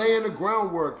groundwork. They laying the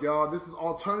groundwork, y'all. This is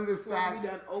alternative facts.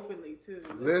 It's being done openly too.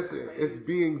 Listen, it's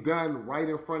being done right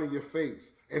in front of your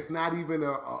face. It's not even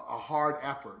a hard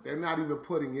effort. They're not even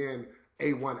putting in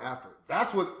A1 effort.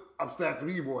 That's what upsets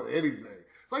me more than anything.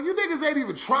 It's like, you niggas ain't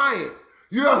even trying.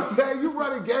 You know what I'm saying? You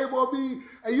running game on me,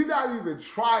 and you're not even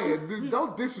trying. Dude,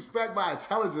 don't disrespect my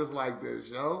intelligence like this,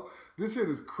 yo. This shit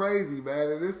is crazy,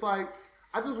 man. And it's like,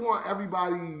 I just want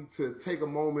everybody to take a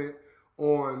moment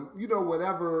on, you know,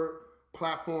 whatever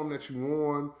platform that you're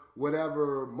on,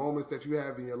 whatever moments that you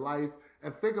have in your life,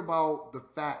 and think about the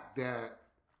fact that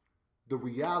the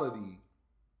reality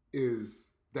is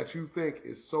that you think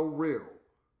is so real,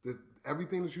 that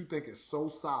everything that you think is so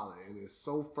solid and is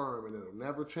so firm and it'll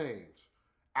never change,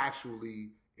 actually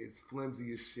is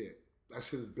flimsy as shit. That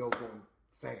shit is built on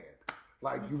sand.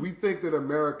 Like, we think that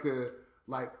America,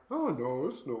 like, oh no,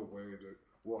 there's no way that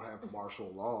we'll have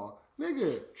martial law.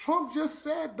 Nigga, Trump just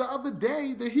said the other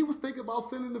day that he was thinking about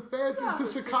sending the feds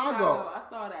into Chicago. I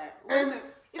saw that.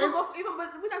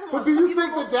 But do you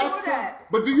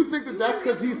think that that's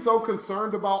because he's so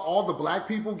concerned about all the black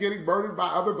people getting murdered by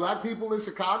other black people in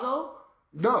Chicago?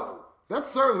 No, that's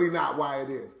certainly not why it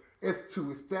is. It's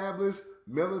to establish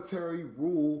military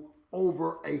rule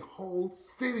over a whole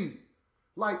city.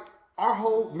 Like,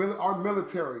 our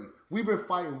military, we've been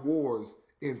fighting wars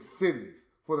in cities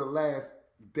for the last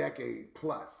decade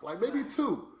plus, like maybe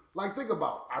two. Like, think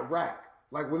about Iraq.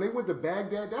 Like, when they went to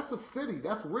Baghdad, that's a city.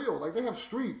 That's real. Like, they have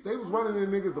streets. They was running in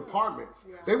niggas' apartments.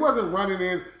 Yeah. They wasn't running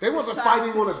in. They wasn't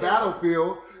fighting on a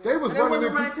battlefield. Yeah. They was running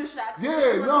in. Running to shots.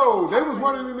 Yeah, no. They was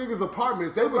running in niggas'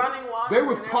 apartments. They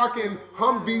was parking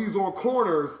Humvees on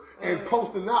corners and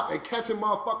posting up and catching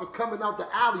motherfuckers coming out the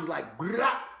alley like,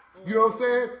 blah. You know what I'm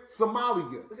saying?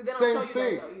 Somalia, see, same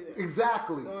thing.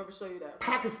 Exactly. Don't ever show you that.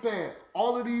 Pakistan,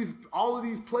 all of these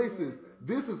places.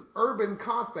 This is urban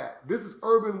combat. This is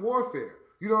urban warfare.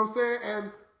 You know what I'm saying?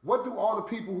 And what do all the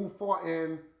people who fought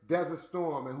in Desert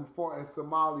Storm and who fought in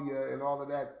Somalia and all of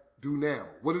that do now?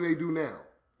 What do they do now?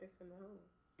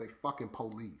 They fucking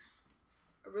police.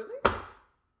 Really?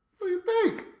 Who do you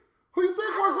think? Who do you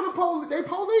think work for the police? They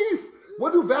police.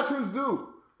 What do veterans do?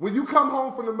 When you come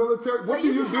home from the military, what do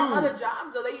you do? Have other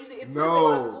jobs though. They usually, if they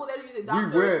go to school, they're usually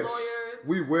doctors, lawyers.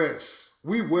 We wish.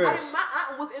 We wish. I mean, my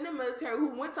aunt was in the military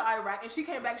who went to Iraq and she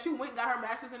came back. She went and got her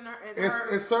master's in her.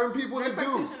 It's certain people that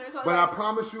do. So but I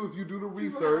promise you, if you do the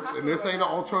research, and this ain't an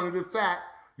alternative fact,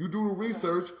 you do the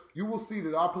research, you will see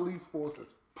that our police force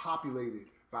is populated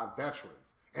by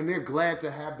veterans. And they're glad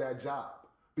to have that job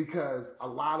because a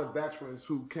lot of veterans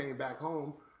who came back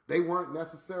home, they weren't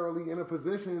necessarily in a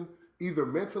position either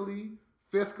mentally,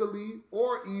 fiscally,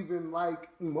 or even like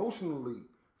emotionally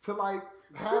to like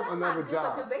have another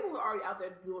job. Because they were already out there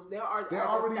doing. They're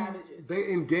already savages.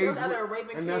 They engage,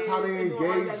 and that's how they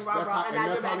engage.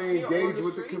 That's how they engage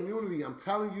with the community. I'm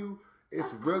telling you,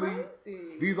 it's really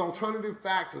crazy. These alternative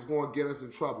facts is going to get us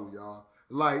in trouble, y'all.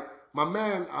 Like my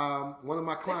man, one of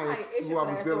my clients who I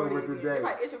was dealing with today. They're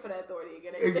probably itching for that authority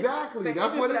again. Exactly,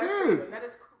 that's what it is. That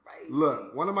is crazy.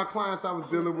 Look, one of my clients I was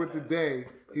dealing with today,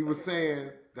 he was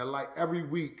saying that like every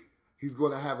week he's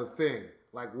going to have a thing.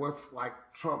 Like what's like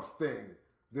Trump's thing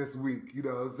this week, you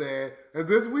know what I'm saying? And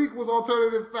this week was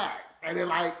alternative facts. And then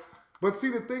like, but see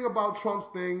the thing about Trump's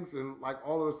things and like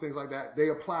all of those things like that, they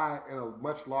apply in a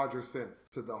much larger sense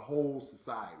to the whole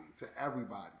society, to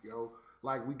everybody, yo.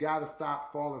 Like we gotta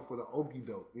stop falling for the okie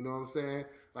doke, you know what I'm saying?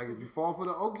 Like if you fall for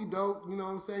the okie doke, you know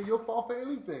what I'm saying, you'll fall for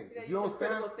anything. Yeah, if you don't just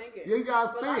stand, critical thinking. Yeah, you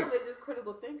gotta think. A lot of it is just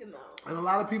critical thinking though. And a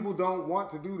lot of people don't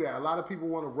want to do that. A lot of people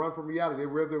want to run from reality. They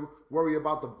rather worry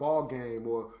about the ball game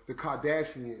or the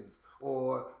Kardashians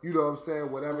or, you know what I'm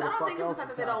saying, whatever the fuck else is happening. I don't think it's the fact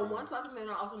that they don't want to. I think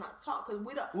they're also not taught because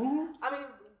we don't. Mm-hmm. I mean,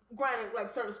 granted,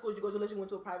 like certain schools you go to, unless you went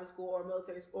to a private school or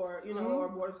military school or, you know, or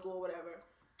boarding school or whatever.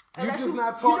 You're just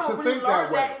not taught to think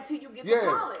that way. That until you get to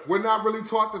college. We're not really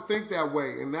taught to think that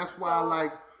way, and that's why,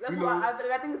 that's why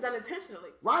I think it's done intentionally.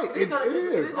 Right, it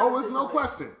is. Oh, it's no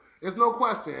question. It's no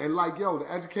question. And like, yo,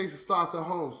 the education starts at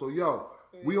home. So, yo,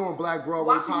 we on Black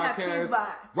Broadway Podcast.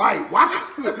 Right, watch.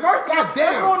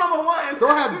 Goddamn. Rule number one.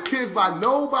 Don't have kids by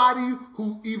nobody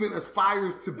who even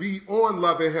aspires to be on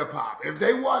Love and Hip Hop. If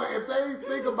they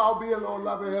think about being on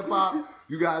Love and Hip Hop,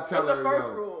 you gotta tell them. That's the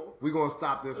first rule. We're going to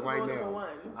stop this right now.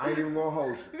 I ain't even going to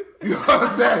hold you. You know what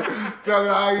I'm saying? Tell me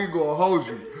I ain't going to hold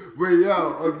you. But yo,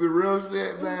 on the real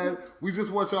shit, man, we just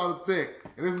want y'all to think.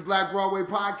 And this is Black Broadway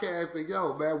Podcast. And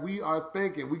yo, man, we are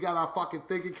thinking. We got our fucking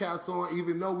thinking caps on,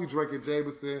 even though we drinking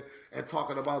Jameson and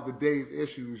talking about the day's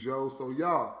issues, yo. So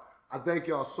y'all, I thank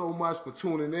y'all so much for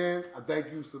tuning in. I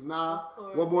thank you,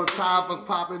 Sanaa. One more time for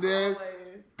popping in.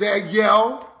 There,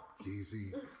 yo.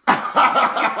 Yeezy.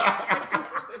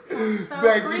 So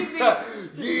creepy.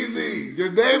 Yeezy.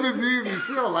 Your name is Yeezy.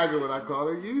 She don't like it when I call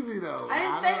her Yeezy, though. I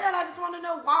didn't say that. I just want to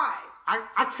know why.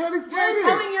 I can't explain it. You're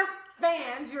telling your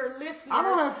fans, your listeners, I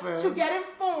don't have fans, to get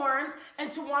informed and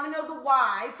to want to know the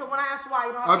why. So when I ask why,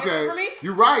 you don't have an answer for me?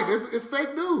 You're right. It's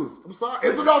fake news. I'm sorry.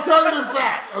 It's an alternative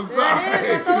fact. I'm sorry. It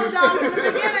is. I told y'all from the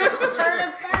beginning.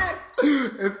 Alternative fact.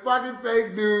 It's fucking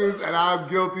fake news, and I'm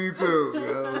guilty too.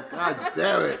 Yo. God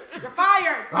damn it. You're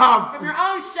fired from your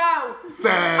own show.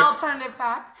 Sad. Alternative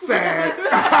fact. Sad.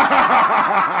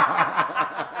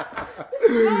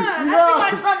 This is fun. I see why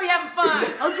Trump be having fun.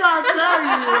 I'm trying to tell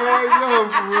you, man. Yo,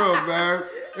 for real, man.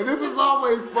 And this is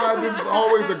always fun. This is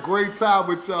always a great time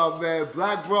with y'all, man.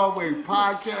 Black Broadway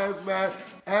Podcast, man.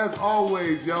 As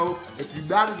always, yo, if you're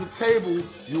not at the table,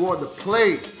 you on the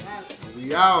plate. Yes.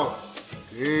 We out.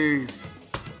 Peace.